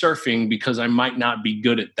try surfing because I might not be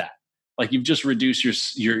good at that. Like, you've just reduced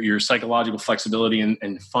your psychological flexibility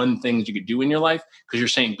and fun things you could do in your life because you're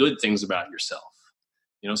saying good things about yourself.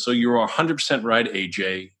 So you're 100% right,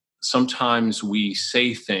 AJ. Sometimes we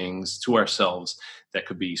say things to ourselves that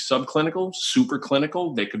could be subclinical, super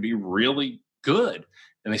clinical. They could be really good,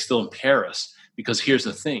 and they still impair us Because here's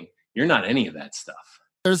the thing, you're not any of that stuff.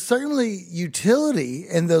 There's certainly utility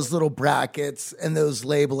in those little brackets and those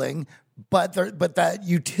labeling, but that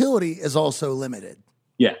utility is also limited.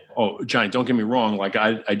 Yeah. Oh, Johnny, don't get me wrong. Like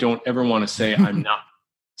I don't ever want to say I'm not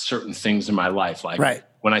certain things in my life. Like right.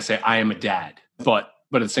 When I say I am a dad, but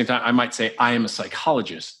at the same time, I might say I am a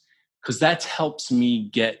psychologist, because that helps me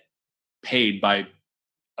get paid by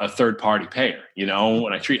a third party payer. When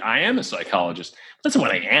I am a psychologist. That's not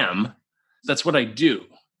what I am. That's what I do.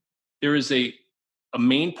 There is a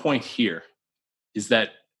main point here is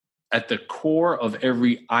that at the core of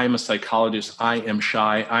every I am a psychologist, I am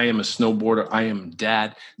shy, I am a snowboarder, I am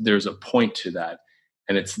dad, there's a point to that.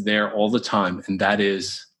 And it's there all the time. And that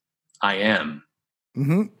is, I am.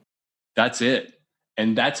 Mm-hmm. That's it.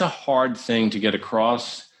 And that's a hard thing to get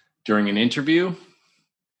across during an interview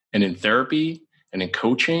and in therapy and in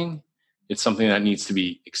coaching. It's something that needs to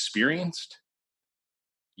be experienced.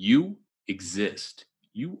 You exist.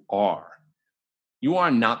 You are. You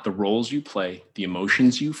are not the roles you play, the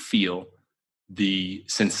emotions you feel, the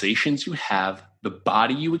sensations you have, the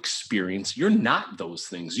body you experience. You're not those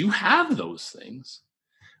things. You have those things,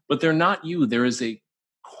 but they're not you. There is a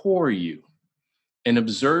core you, an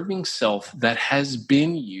observing self that has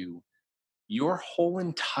been you your whole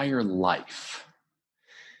entire life.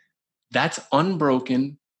 That's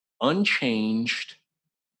unbroken, unchanged,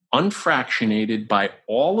 unfractionated by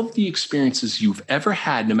all of the experiences you've ever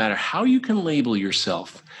had. No matter how you can label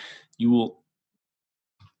yourself, you will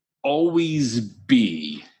always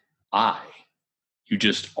be I. You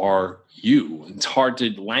just are you. It's hard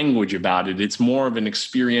to language about it. It's more of an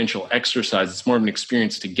experiential exercise. It's more of an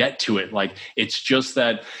experience to get to it. Like, it's just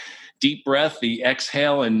that deep breath, the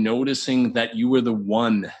exhale, and noticing that you were the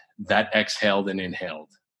one that exhaled and inhaled.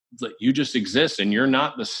 You just exist, and you're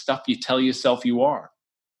not the stuff you tell yourself you are.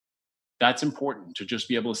 That's important, to just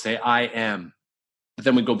be able to say, I am. But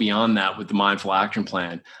then we go beyond that with the mindful action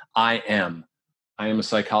plan. I am. I am a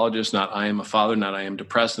psychologist, not I am a father, not I am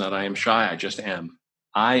depressed, not I am shy. I just am.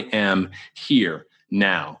 I am here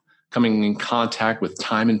now, coming in contact with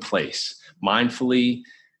time and place, mindfully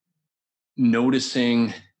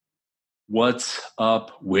noticing what's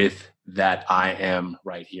up with that I am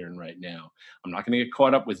right here and right now. I'm not going to get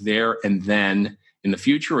caught up with there and then in the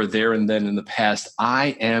future or there and then in the past.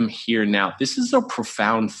 I am here now. This is a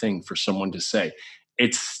profound thing for someone to say.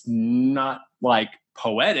 It's not like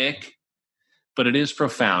poetic, but it is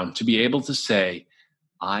profound to be able to say,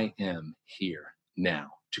 I am here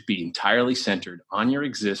now, to be entirely centered on your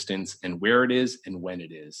existence and where it is and when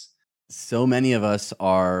it is. So many of us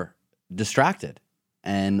are distracted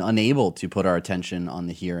and unable to put our attention on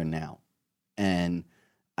the here and now. And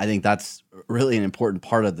I think that's really an important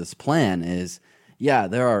part of this plan is, yeah,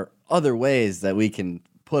 there are other ways that we can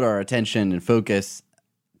put our attention and focus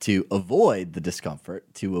to avoid the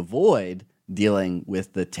discomfort, to avoid dealing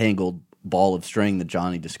with the tangled ball of string that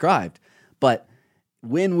Johnny described. But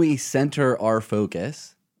when we center our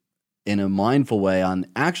focus in a mindful way on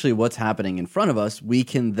actually what's happening in front of us, we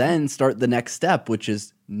can then start the next step, which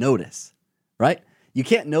is notice, right? You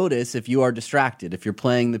can't notice if you are distracted. If you're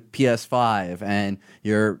playing the PS5 and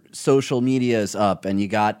your social media is up and you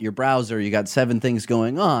got your browser, you got 7 things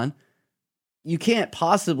going on, you can't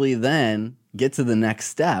possibly then get to the next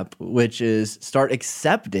step, which is start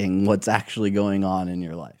accepting what's actually going on in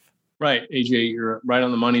your life. Right, AJ, you're right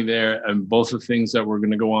on the money there. And both of the things that we're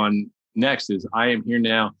going to go on next is I am here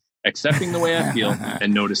now, accepting the way I feel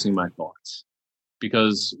and noticing my thoughts.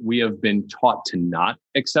 Because we have been taught to not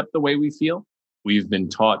accept the way we feel. We've been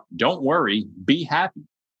taught, don't worry, be happy.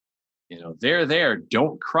 They're there,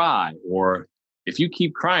 don't cry. Or if you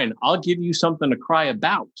keep crying, I'll give you something to cry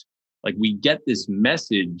about. Like, we get this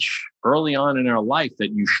message early on in our life that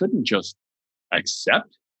you shouldn't just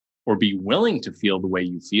accept or be willing to feel the way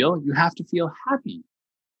you feel. You have to feel happy.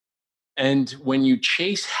 And when you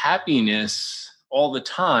chase happiness all the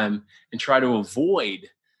time and try to avoid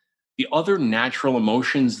the other natural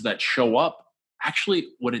emotions that show up, actually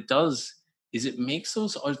what it does is it makes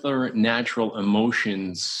those other natural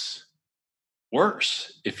emotions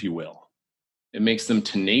worse, if you will. It makes them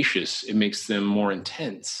tenacious. It makes them more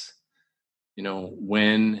intense.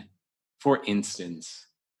 When, for instance,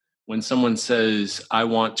 when someone says, I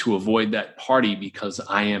want to avoid that party because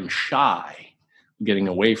I am shy, getting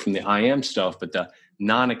away from the I am stuff, but the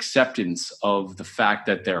non-acceptance of the fact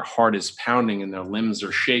that their heart is pounding and their limbs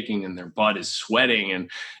are shaking and their butt is sweating.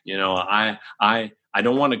 And, I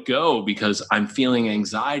don't want to go because I'm feeling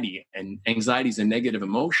anxiety, and anxiety is a negative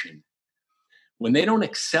emotion. When they don't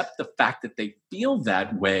accept the fact that they feel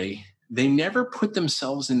that way, they never put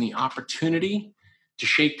themselves in the opportunity to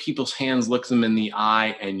shake people's hands, look them in the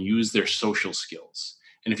eye, and use their social skills.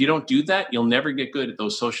 And if you don't do that, you'll never get good at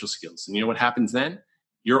those social skills. And you know what happens then?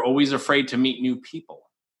 You're always afraid to meet new people.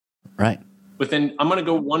 Right. But then I'm going to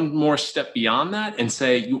go one more step beyond that and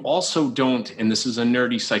say you also don't, and this is a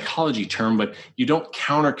nerdy psychology term, but you don't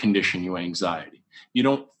counter condition your anxiety. You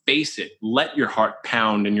don't face it, let your heart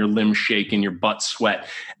pound and your limbs shake and your butt sweat,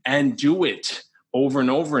 and do it over and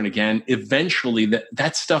over and again. Eventually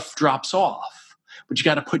that stuff drops off. But you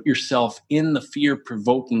got to put yourself in the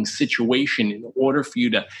fear-provoking situation in order for you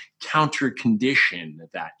to counter condition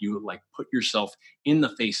that. You like put yourself in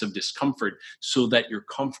the face of discomfort so that you're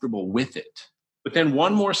comfortable with it. But then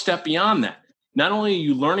one more step beyond that. Not only are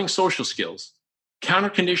you learning social skills, counter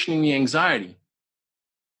conditioning the anxiety,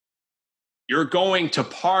 you're going to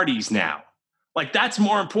parties now. Like that's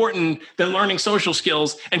more important than learning social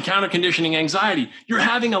skills and counter conditioning anxiety. You're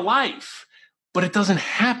having a life, but it doesn't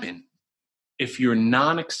happen if you're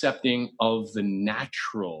non-accepting of the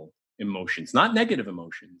natural emotions, not negative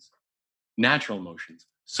emotions, natural emotions.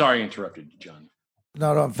 Sorry I interrupted you, John.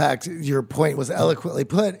 No, in fact, your point was eloquently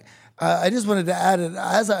put. I just wanted to add it,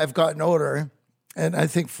 as I've gotten older, and I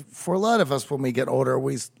think for a lot of us when we get older,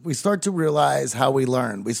 we start to realize how we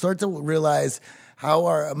learn. We start to realize how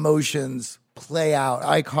our emotions play out.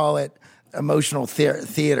 I call it emotional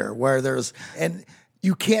theater, where and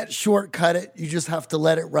you can't shortcut it. You just have to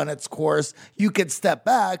let it run its course. You can step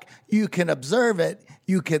back. You can observe it.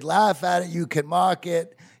 You can laugh at it. You can mock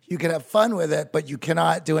it. You can have fun with it, but you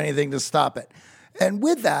cannot do anything to stop it. And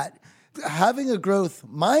with that, having a growth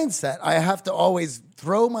mindset, I have to always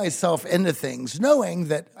throw myself into things, knowing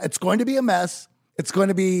that it's going to be a mess. It's going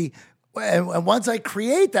to be, and once I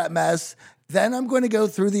create that mess, then I'm going to go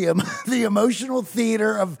through the emotional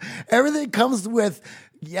theater of everything that comes with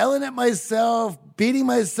yelling at myself, beating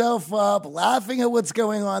myself up, laughing at what's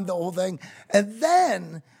going on, the whole thing. And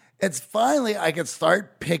then it's finally, I can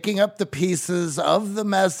start picking up the pieces of the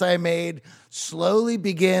mess I made, slowly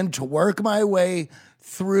begin to work my way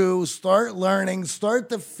through, start learning, start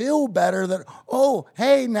to feel better that, oh,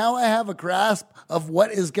 hey, now I have a grasp of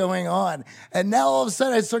what is going on. And now all of a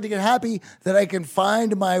sudden I start to get happy that I can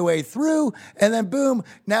find my way through. And then boom,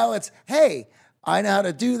 now it's, hey, I know how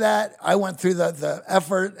to do that. I went through the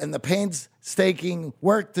effort and the painstaking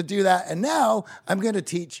work to do that. And now I'm going to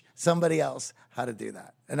teach somebody else how to do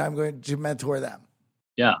that. And I'm going to mentor them.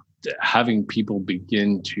 Yeah. Having people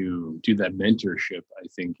begin to do that mentorship, I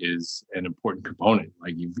think, is an important component.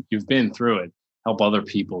 Like you've been through it, help other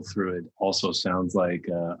people through it also sounds like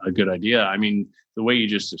a good idea. I mean, the way you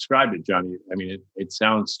just described it, Johnny, I mean, it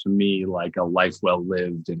sounds to me like a life well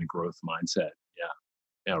lived and a growth mindset.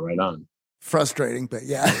 Yeah, right on. Frustrating, but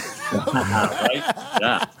yeah.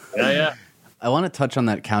 Right? Yeah. I want to touch on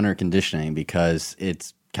that counter conditioning because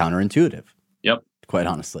it's counterintuitive. Yep. Quite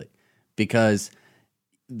honestly, because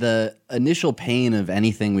the initial pain of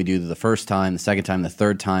anything we do the first time, the second time, the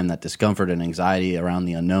third time, that discomfort and anxiety around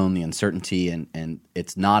the unknown, the uncertainty, and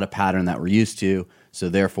it's not a pattern that we're used to. So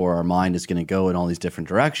therefore our mind is going to go in all these different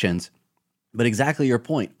directions. But exactly your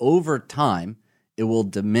point, over time, it will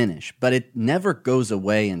diminish, but it never goes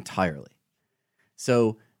away entirely.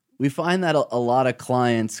 So we find that a lot of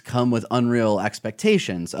clients come with unreal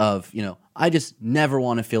expectations of, I just never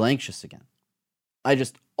want to feel anxious again. I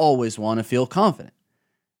just always want to feel confident.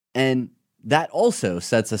 And that also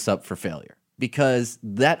sets us up for failure because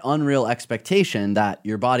that unreal expectation that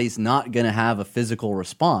your body's not going to have a physical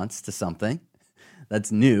response to something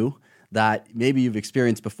that's new that maybe you've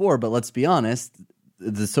experienced before, but let's be honest,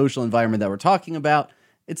 the social environment that we're talking about,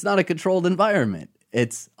 it's not a controlled environment.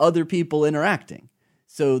 It's other people interacting.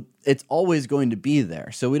 So it's always going to be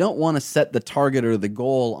there. So we don't want to set the target or the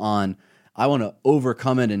goal on, I want to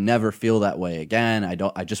overcome it and never feel that way again.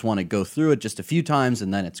 I just want to go through it just a few times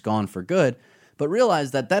and then it's gone for good. But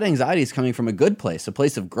realize that anxiety is coming from a good place, a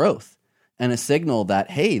place of growth, and a signal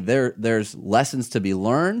that, hey, there's lessons to be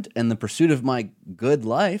learned, and the pursuit of my good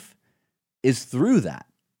life is through that.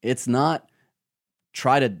 It's not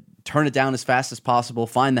try to turn it down as fast as possible,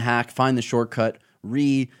 find the hack, find the shortcut,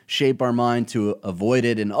 reshape our mind to avoid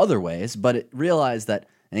it in other ways, but realize that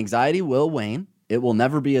anxiety will wane. It will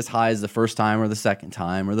never be as high as the first time or the second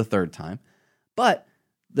time or the third time, but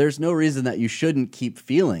there's no reason that you shouldn't keep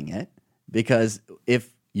feeling it, because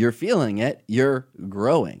if you're feeling it, you're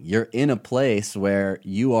growing. You're in a place where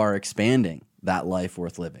you are expanding that life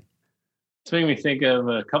worth living. It's making me think of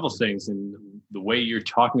a couple of things, and the way you're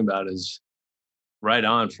talking about is right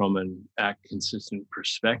on from an act consistent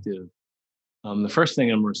perspective. The first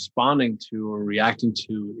thing I'm responding to or reacting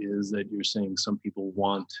to is that you're saying some people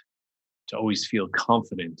want to always feel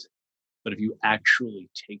confident. But if you actually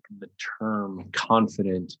take the term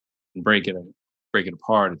confident and break it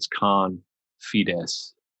apart, it's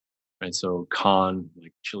confidence, right? So con,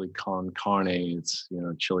 like chili con carne, it's,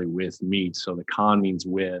 chili with meat. So the con means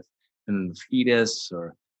with, and then the fides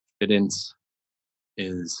or fidence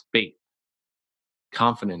is faith.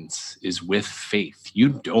 Confidence is with faith. You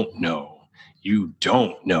don't know. You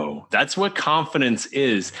don't know. That's what confidence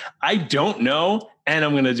is. I don't know, and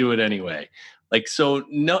I'm going to do it anyway. Like, so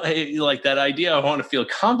no, like that idea, I want to feel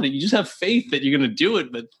confident. You just have faith that you're going to do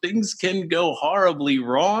it, but things can go horribly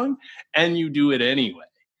wrong and you do it anyway.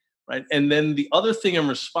 Right. And then the other thing I'm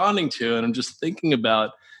responding to, and I'm just thinking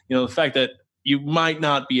about, the fact that you might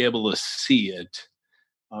not be able to see it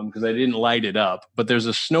because I didn't light it up, but there's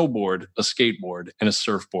a snowboard, a skateboard, and a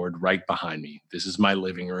surfboard right behind me. This is my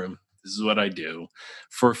living room. This is what I do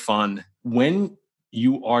for fun. When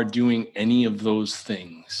you are doing any of those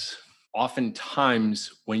things,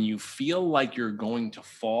 oftentimes when you feel like you're going to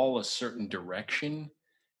fall a certain direction,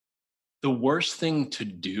 the worst thing to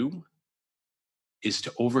do is to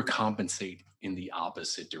overcompensate in the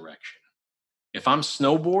opposite direction. If I'm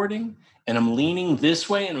snowboarding and I'm leaning this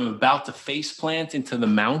way and I'm about to face plant into the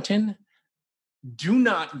mountain, do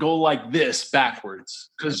not go like this backwards,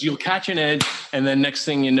 because you'll catch an edge and then next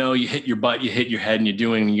thing you know, you hit your butt, you hit your head, and you're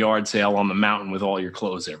doing a yard sale on the mountain with all your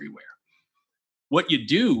clothes everywhere. What you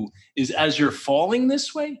do is, as you're falling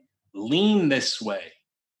this way, lean this way.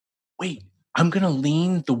 Wait, I'm going to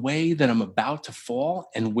lean the way that I'm about to fall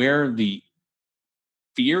and where the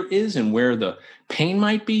fear is and where the pain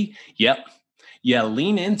might be. Yep. Yeah,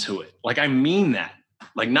 lean into it. Like, I mean that.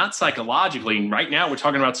 Like, not psychologically. Right now, we're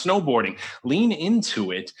talking about snowboarding. Lean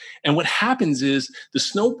into it. And what happens is the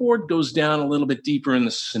snowboard goes down a little bit deeper in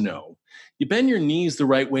the snow. You bend your knees the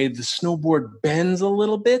right way, the snowboard bends a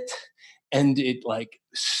little bit, and it like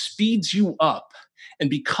speeds you up. And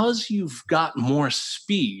because you've got more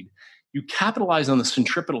speed, you capitalize on the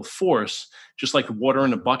centripetal force, just like water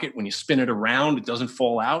in a bucket. When you spin it around, it doesn't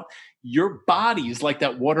fall out. Your body is like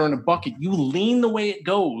that water in a bucket. You lean the way it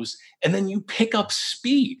goes, and then you pick up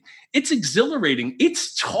speed. It's exhilarating.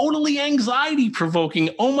 It's totally anxiety provoking.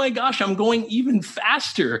 Oh my gosh, I'm going even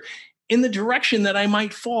faster in the direction that I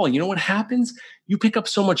might fall. You know what happens? You pick up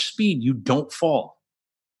so much speed, you don't fall.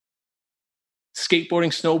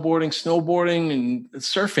 Skateboarding, snowboarding, and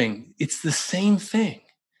surfing, it's the same thing.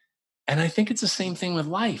 And I think it's the same thing with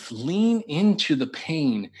life. Lean into the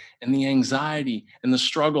pain and the anxiety and the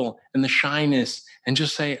struggle and the shyness and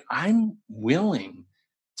just say, I'm willing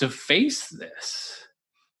to face this.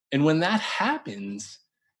 And when that happens,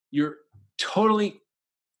 you're totally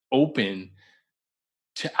open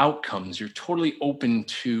to outcomes. You're totally open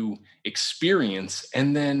to experience.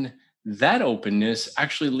 And then that openness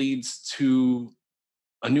actually leads to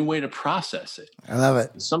a new way to process it. I love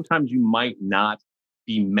it. Sometimes you might not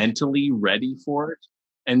be mentally ready for it.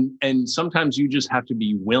 And sometimes you just have to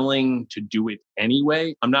be willing to do it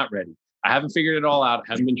anyway. I'm not ready. I haven't figured it all out.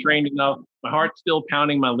 I haven't been trained enough. My heart's still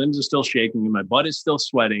pounding. My limbs are still shaking. And my butt is still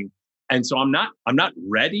sweating. And so I'm not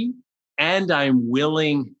ready, and I'm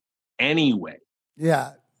willing anyway.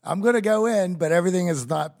 Yeah. I'm going to go in, but everything is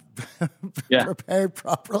not prepared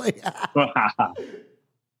properly.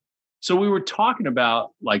 So we were talking about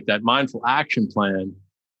like that mindful action plan.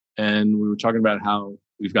 And we were talking about how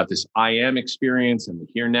we've got this I am experience and the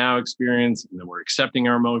here now experience, and then we're accepting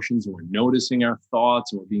our emotions and we're noticing our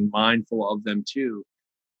thoughts and we're being mindful of them too.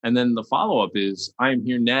 And then the follow-up is I am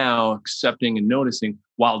here now, accepting and noticing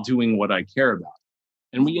while doing what I care about.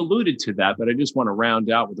 And we alluded to that, but I just want to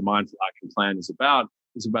round out what the mindful action plan is about.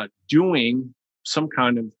 It's about doing some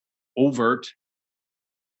kind of overt,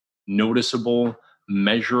 noticeable,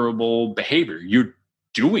 measurable behavior. You're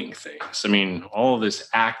doing things. I mean, all of this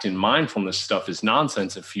act and mindfulness stuff is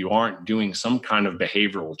nonsense if you aren't doing some kind of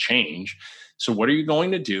behavioral change. So what are you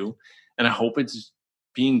going to do? And I hope it's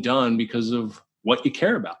being done because of what you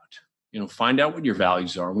care about. Find out what your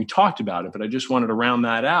values are. And we talked about it, but I just wanted to round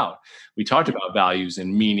that out. We talked about values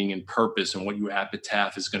and meaning and purpose and what your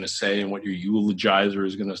epitaph is going to say and what your eulogizer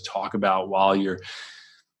is going to talk about while you're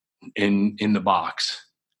in the box.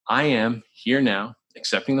 I am here now,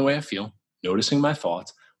 accepting the way I feel, noticing my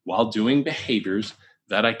thoughts while doing behaviors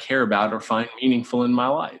that I care about or find meaningful in my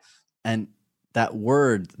life. And that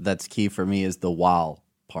word that's key for me is the while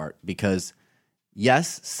part, because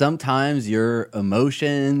yes, sometimes your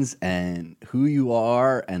emotions and who you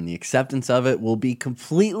are and the acceptance of it will be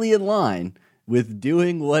completely in line with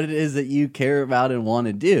doing what it is that you care about and want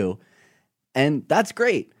to do. And that's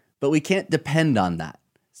great, but we can't depend on that.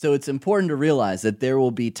 So it's important to realize that there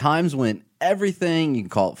will be times when everything, you can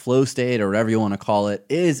call it flow state or whatever you want to call it,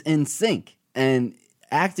 is in sync. And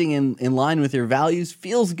acting in line with your values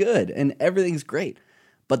feels good and everything's great.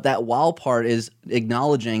 But that while part is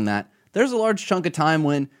acknowledging that there's a large chunk of time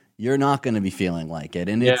when you're not going to be feeling like it,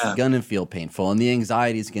 and it's going to feel painful, and the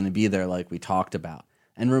anxiety is going to be there like we talked about.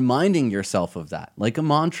 And reminding yourself of that, like a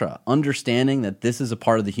mantra, understanding that this is a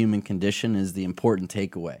part of the human condition is the important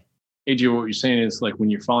takeaway. AJ, what you're saying is like when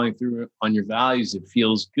you're following through on your values, it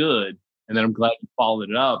feels good. And then I'm glad you followed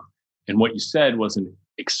it up. And what you said wasn't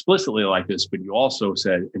explicitly like this, but you also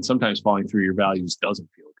said, and sometimes following through your values doesn't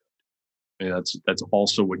feel good. I mean, that's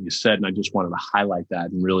also what you said. And I just wanted to highlight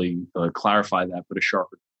that and really clarify that, put a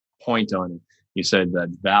sharper point on it. You said that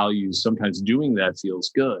values, sometimes doing that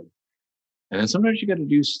feels good. And then sometimes you got to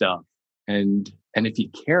do stuff. And if you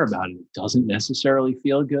care about it, it doesn't necessarily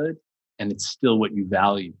feel good. And it's still what you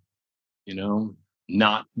value. You know,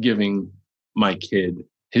 not giving my kid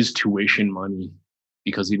his tuition money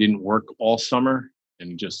because he didn't work all summer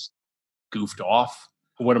and he just goofed off.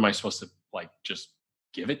 What am I supposed to just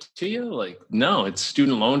give it to you? Like, no, it's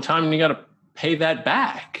student loan time and you got to pay that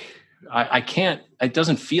back. I can't, it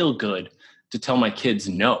doesn't feel good to tell my kids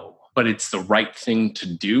no, but it's the right thing to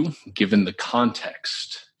do given the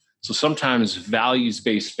context. So sometimes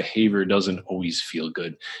values-based behavior doesn't always feel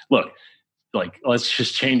good. Look, let's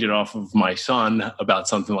just change it off of my son about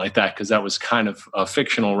something like that, because that was kind of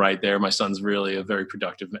fictional right there. My son's really a very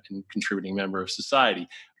productive and contributing member of society.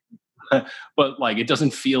 But it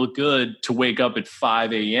doesn't feel good to wake up at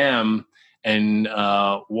 5 a.m. and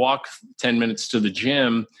walk 10 minutes to the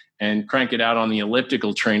gym and crank it out on the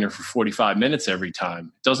elliptical trainer for 45 minutes every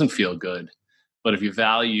time. It doesn't feel good. But if you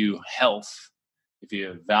value health, if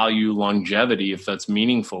you value longevity, if that's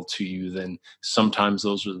meaningful to you, then sometimes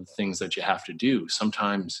those are the things that you have to do.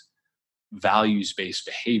 Sometimes values-based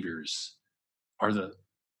behaviors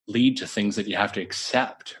lead to things that you have to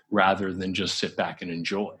accept rather than just sit back and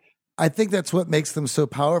enjoy. I think that's what makes them so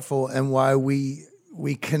powerful and why we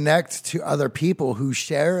connect to other people who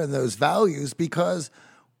share in those values, because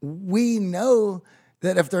we know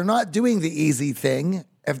that if they're not doing the easy thing,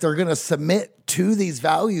 if they're going to submit to these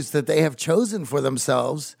values that they have chosen for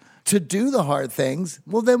themselves to do the hard things,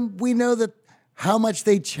 well, then we know that how much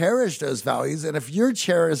they cherish those values. And if you're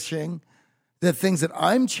cherishing the things that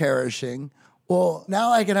I'm cherishing, well,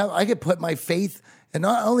 now I can put my faith and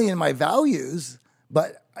not only in my values,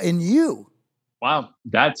 but in you. Wow.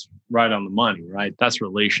 That's right on the money, right? That's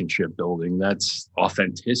relationship building. That's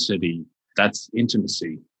authenticity. That's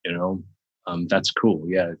intimacy, That's cool.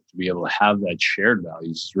 Yeah. To be able to have that shared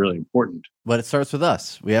values is really important. But it starts with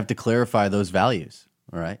us. We have to clarify those values.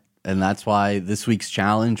 All right. And that's why this week's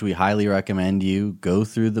challenge, we highly recommend you go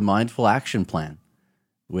through the mindful action plan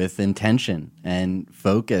with intention and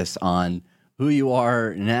focus on who you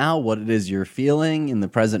are now, what it is you're feeling in the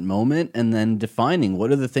present moment, and then defining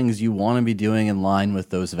what are the things you want to be doing in line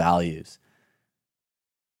with those values.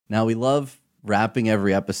 Now, we love wrapping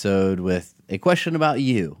every episode with a question about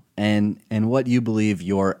you and what you believe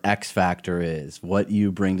your X factor is, what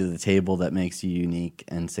you bring to the table that makes you unique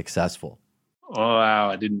and successful. Oh,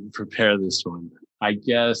 wow. I didn't prepare this one. I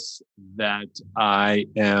guess that I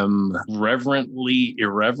am reverently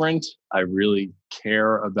irreverent. I really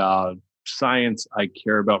care about science. I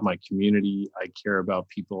care about my community. I care about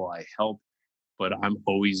people I help, but I'm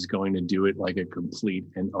always going to do it like a complete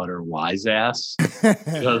and utter wise ass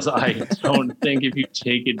because I don't think if you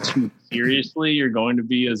take it too seriously, you're going to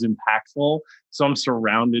be as impactful. So I'm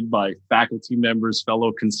surrounded by faculty members,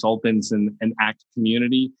 fellow consultants, and an ACT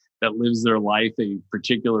community that lives their life a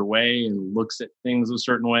particular way and looks at things a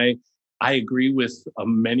certain way. I agree with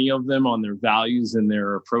many of them on their values and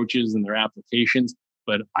their approaches and their applications,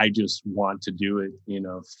 but I just want to do it in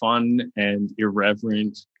a fun and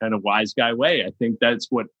irreverent kind of wise guy way. I think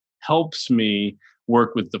that's what helps me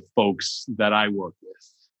work with the folks that I work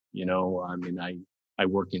with. I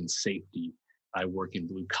work in safety. I work in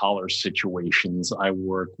blue collar situations. I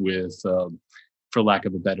work with, for lack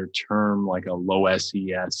of a better term, like a low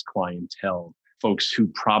SES clientele, folks who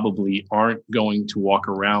probably aren't going to walk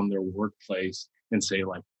around their workplace and say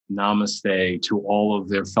namaste to all of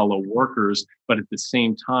their fellow workers. But at the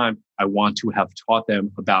same time, I want to have taught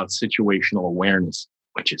them about situational awareness,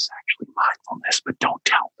 which is actually mindfulness, but don't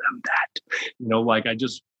tell them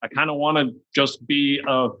that. I kind of want to just be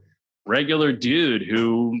a regular dude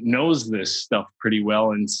who knows this stuff pretty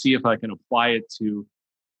well and see if I can apply it to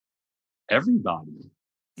everybody.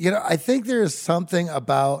 I think there's something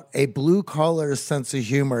about a blue collar sense of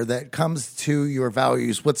humor that comes to your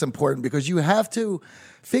values, what's important, because you have to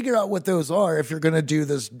figure out what those are if you're going to do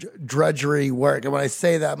this drudgery work. And when I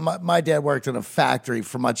say that, my dad worked in a factory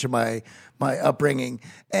for much of my upbringing.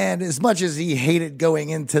 And as much as he hated going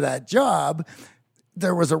into that job,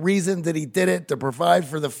 there was a reason that he did it, to provide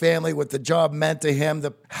for the family, what the job meant to him,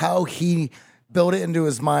 how he built it into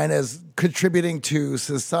his mind as contributing to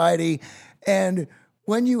society. And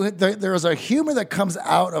when there's a humor that comes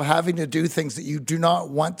out of having to do things that you do not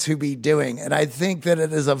want to be doing. And I think that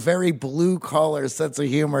it is a very blue collar sense of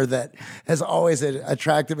humor that has always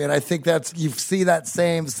attracted me. And I think you see that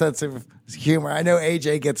same sense of humor. I know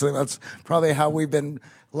AJ gets it. That's probably how we've been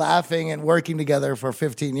laughing and working together for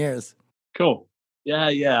 15 years. Cool.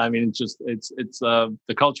 Yeah. I mean, it's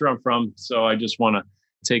the culture I'm from. So I just want to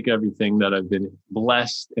take everything that I've been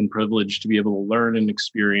blessed and privileged to be able to learn and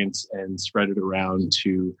experience and spread it around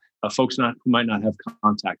to folks who might not have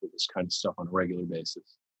contact with this kind of stuff on a regular basis.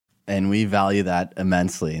 And we value that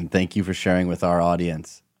immensely. And thank you for sharing with our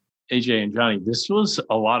audience. AJ and Johnny, this was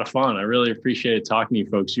a lot of fun. I really appreciated talking to you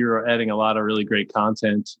folks. You're adding a lot of really great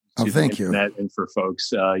content to the internet and for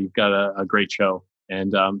folks. You've got a great show.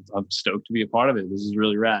 And I'm stoked to be a part of it. This is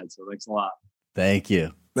really rad. So thanks a lot. Thank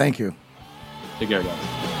you. Thank you. Take care, guys.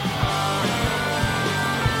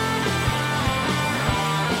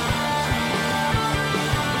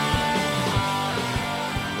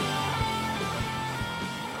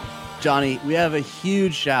 Johnny, we have a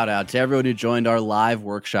huge shout out to everyone who joined our live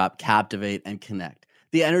workshop, Captivate and Connect.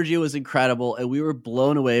 The energy was incredible, and we were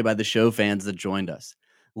blown away by the show fans that joined us.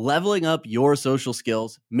 Leveling up your social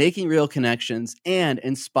skills, making real connections, and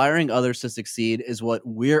inspiring others to succeed is what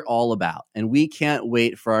we're all about, and we can't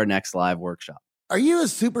wait for our next live workshop. Are you a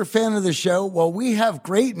super fan of the show? Well, we have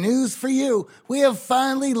great news for you. We have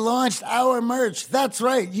finally launched our merch. That's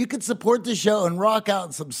right. You can support the show and rock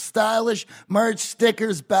out some stylish merch,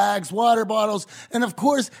 stickers, bags, water bottles, and of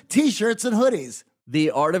course, t-shirts and hoodies.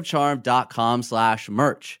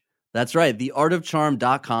 theartofcharm.com/merch. That's right.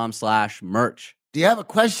 theartofcharm.com/merch. Do you have a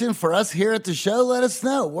question for us here at the show? Let us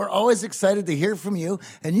know. We're always excited to hear from you,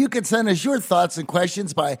 and you can send us your thoughts and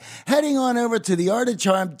questions by heading on over to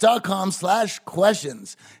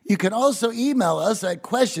theartofcharm.com/questions. You can also email us at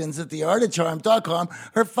questions@theartofcharm.com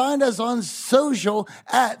or find us on social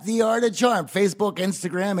at The Art of Charm, Facebook,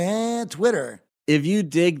 Instagram, and Twitter. If you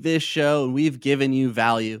dig this show and we've given you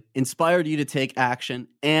value, inspired you to take action,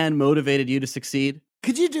 and motivated you to succeed,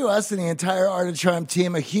 could you do us and the entire Art of Charm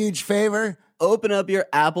team a huge favor? Open up your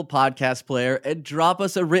Apple Podcast player and drop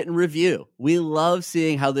us a written review. We love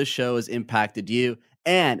seeing how this show has impacted you,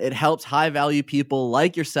 and it helps high-value people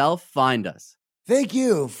like yourself find us. Thank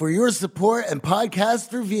you for your support and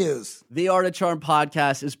podcast reviews. The Art of Charm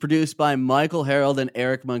podcast is produced by Michael Harold and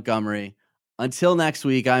Eric Montgomery. Until next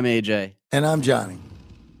week, I'm AJ. And I'm Johnny.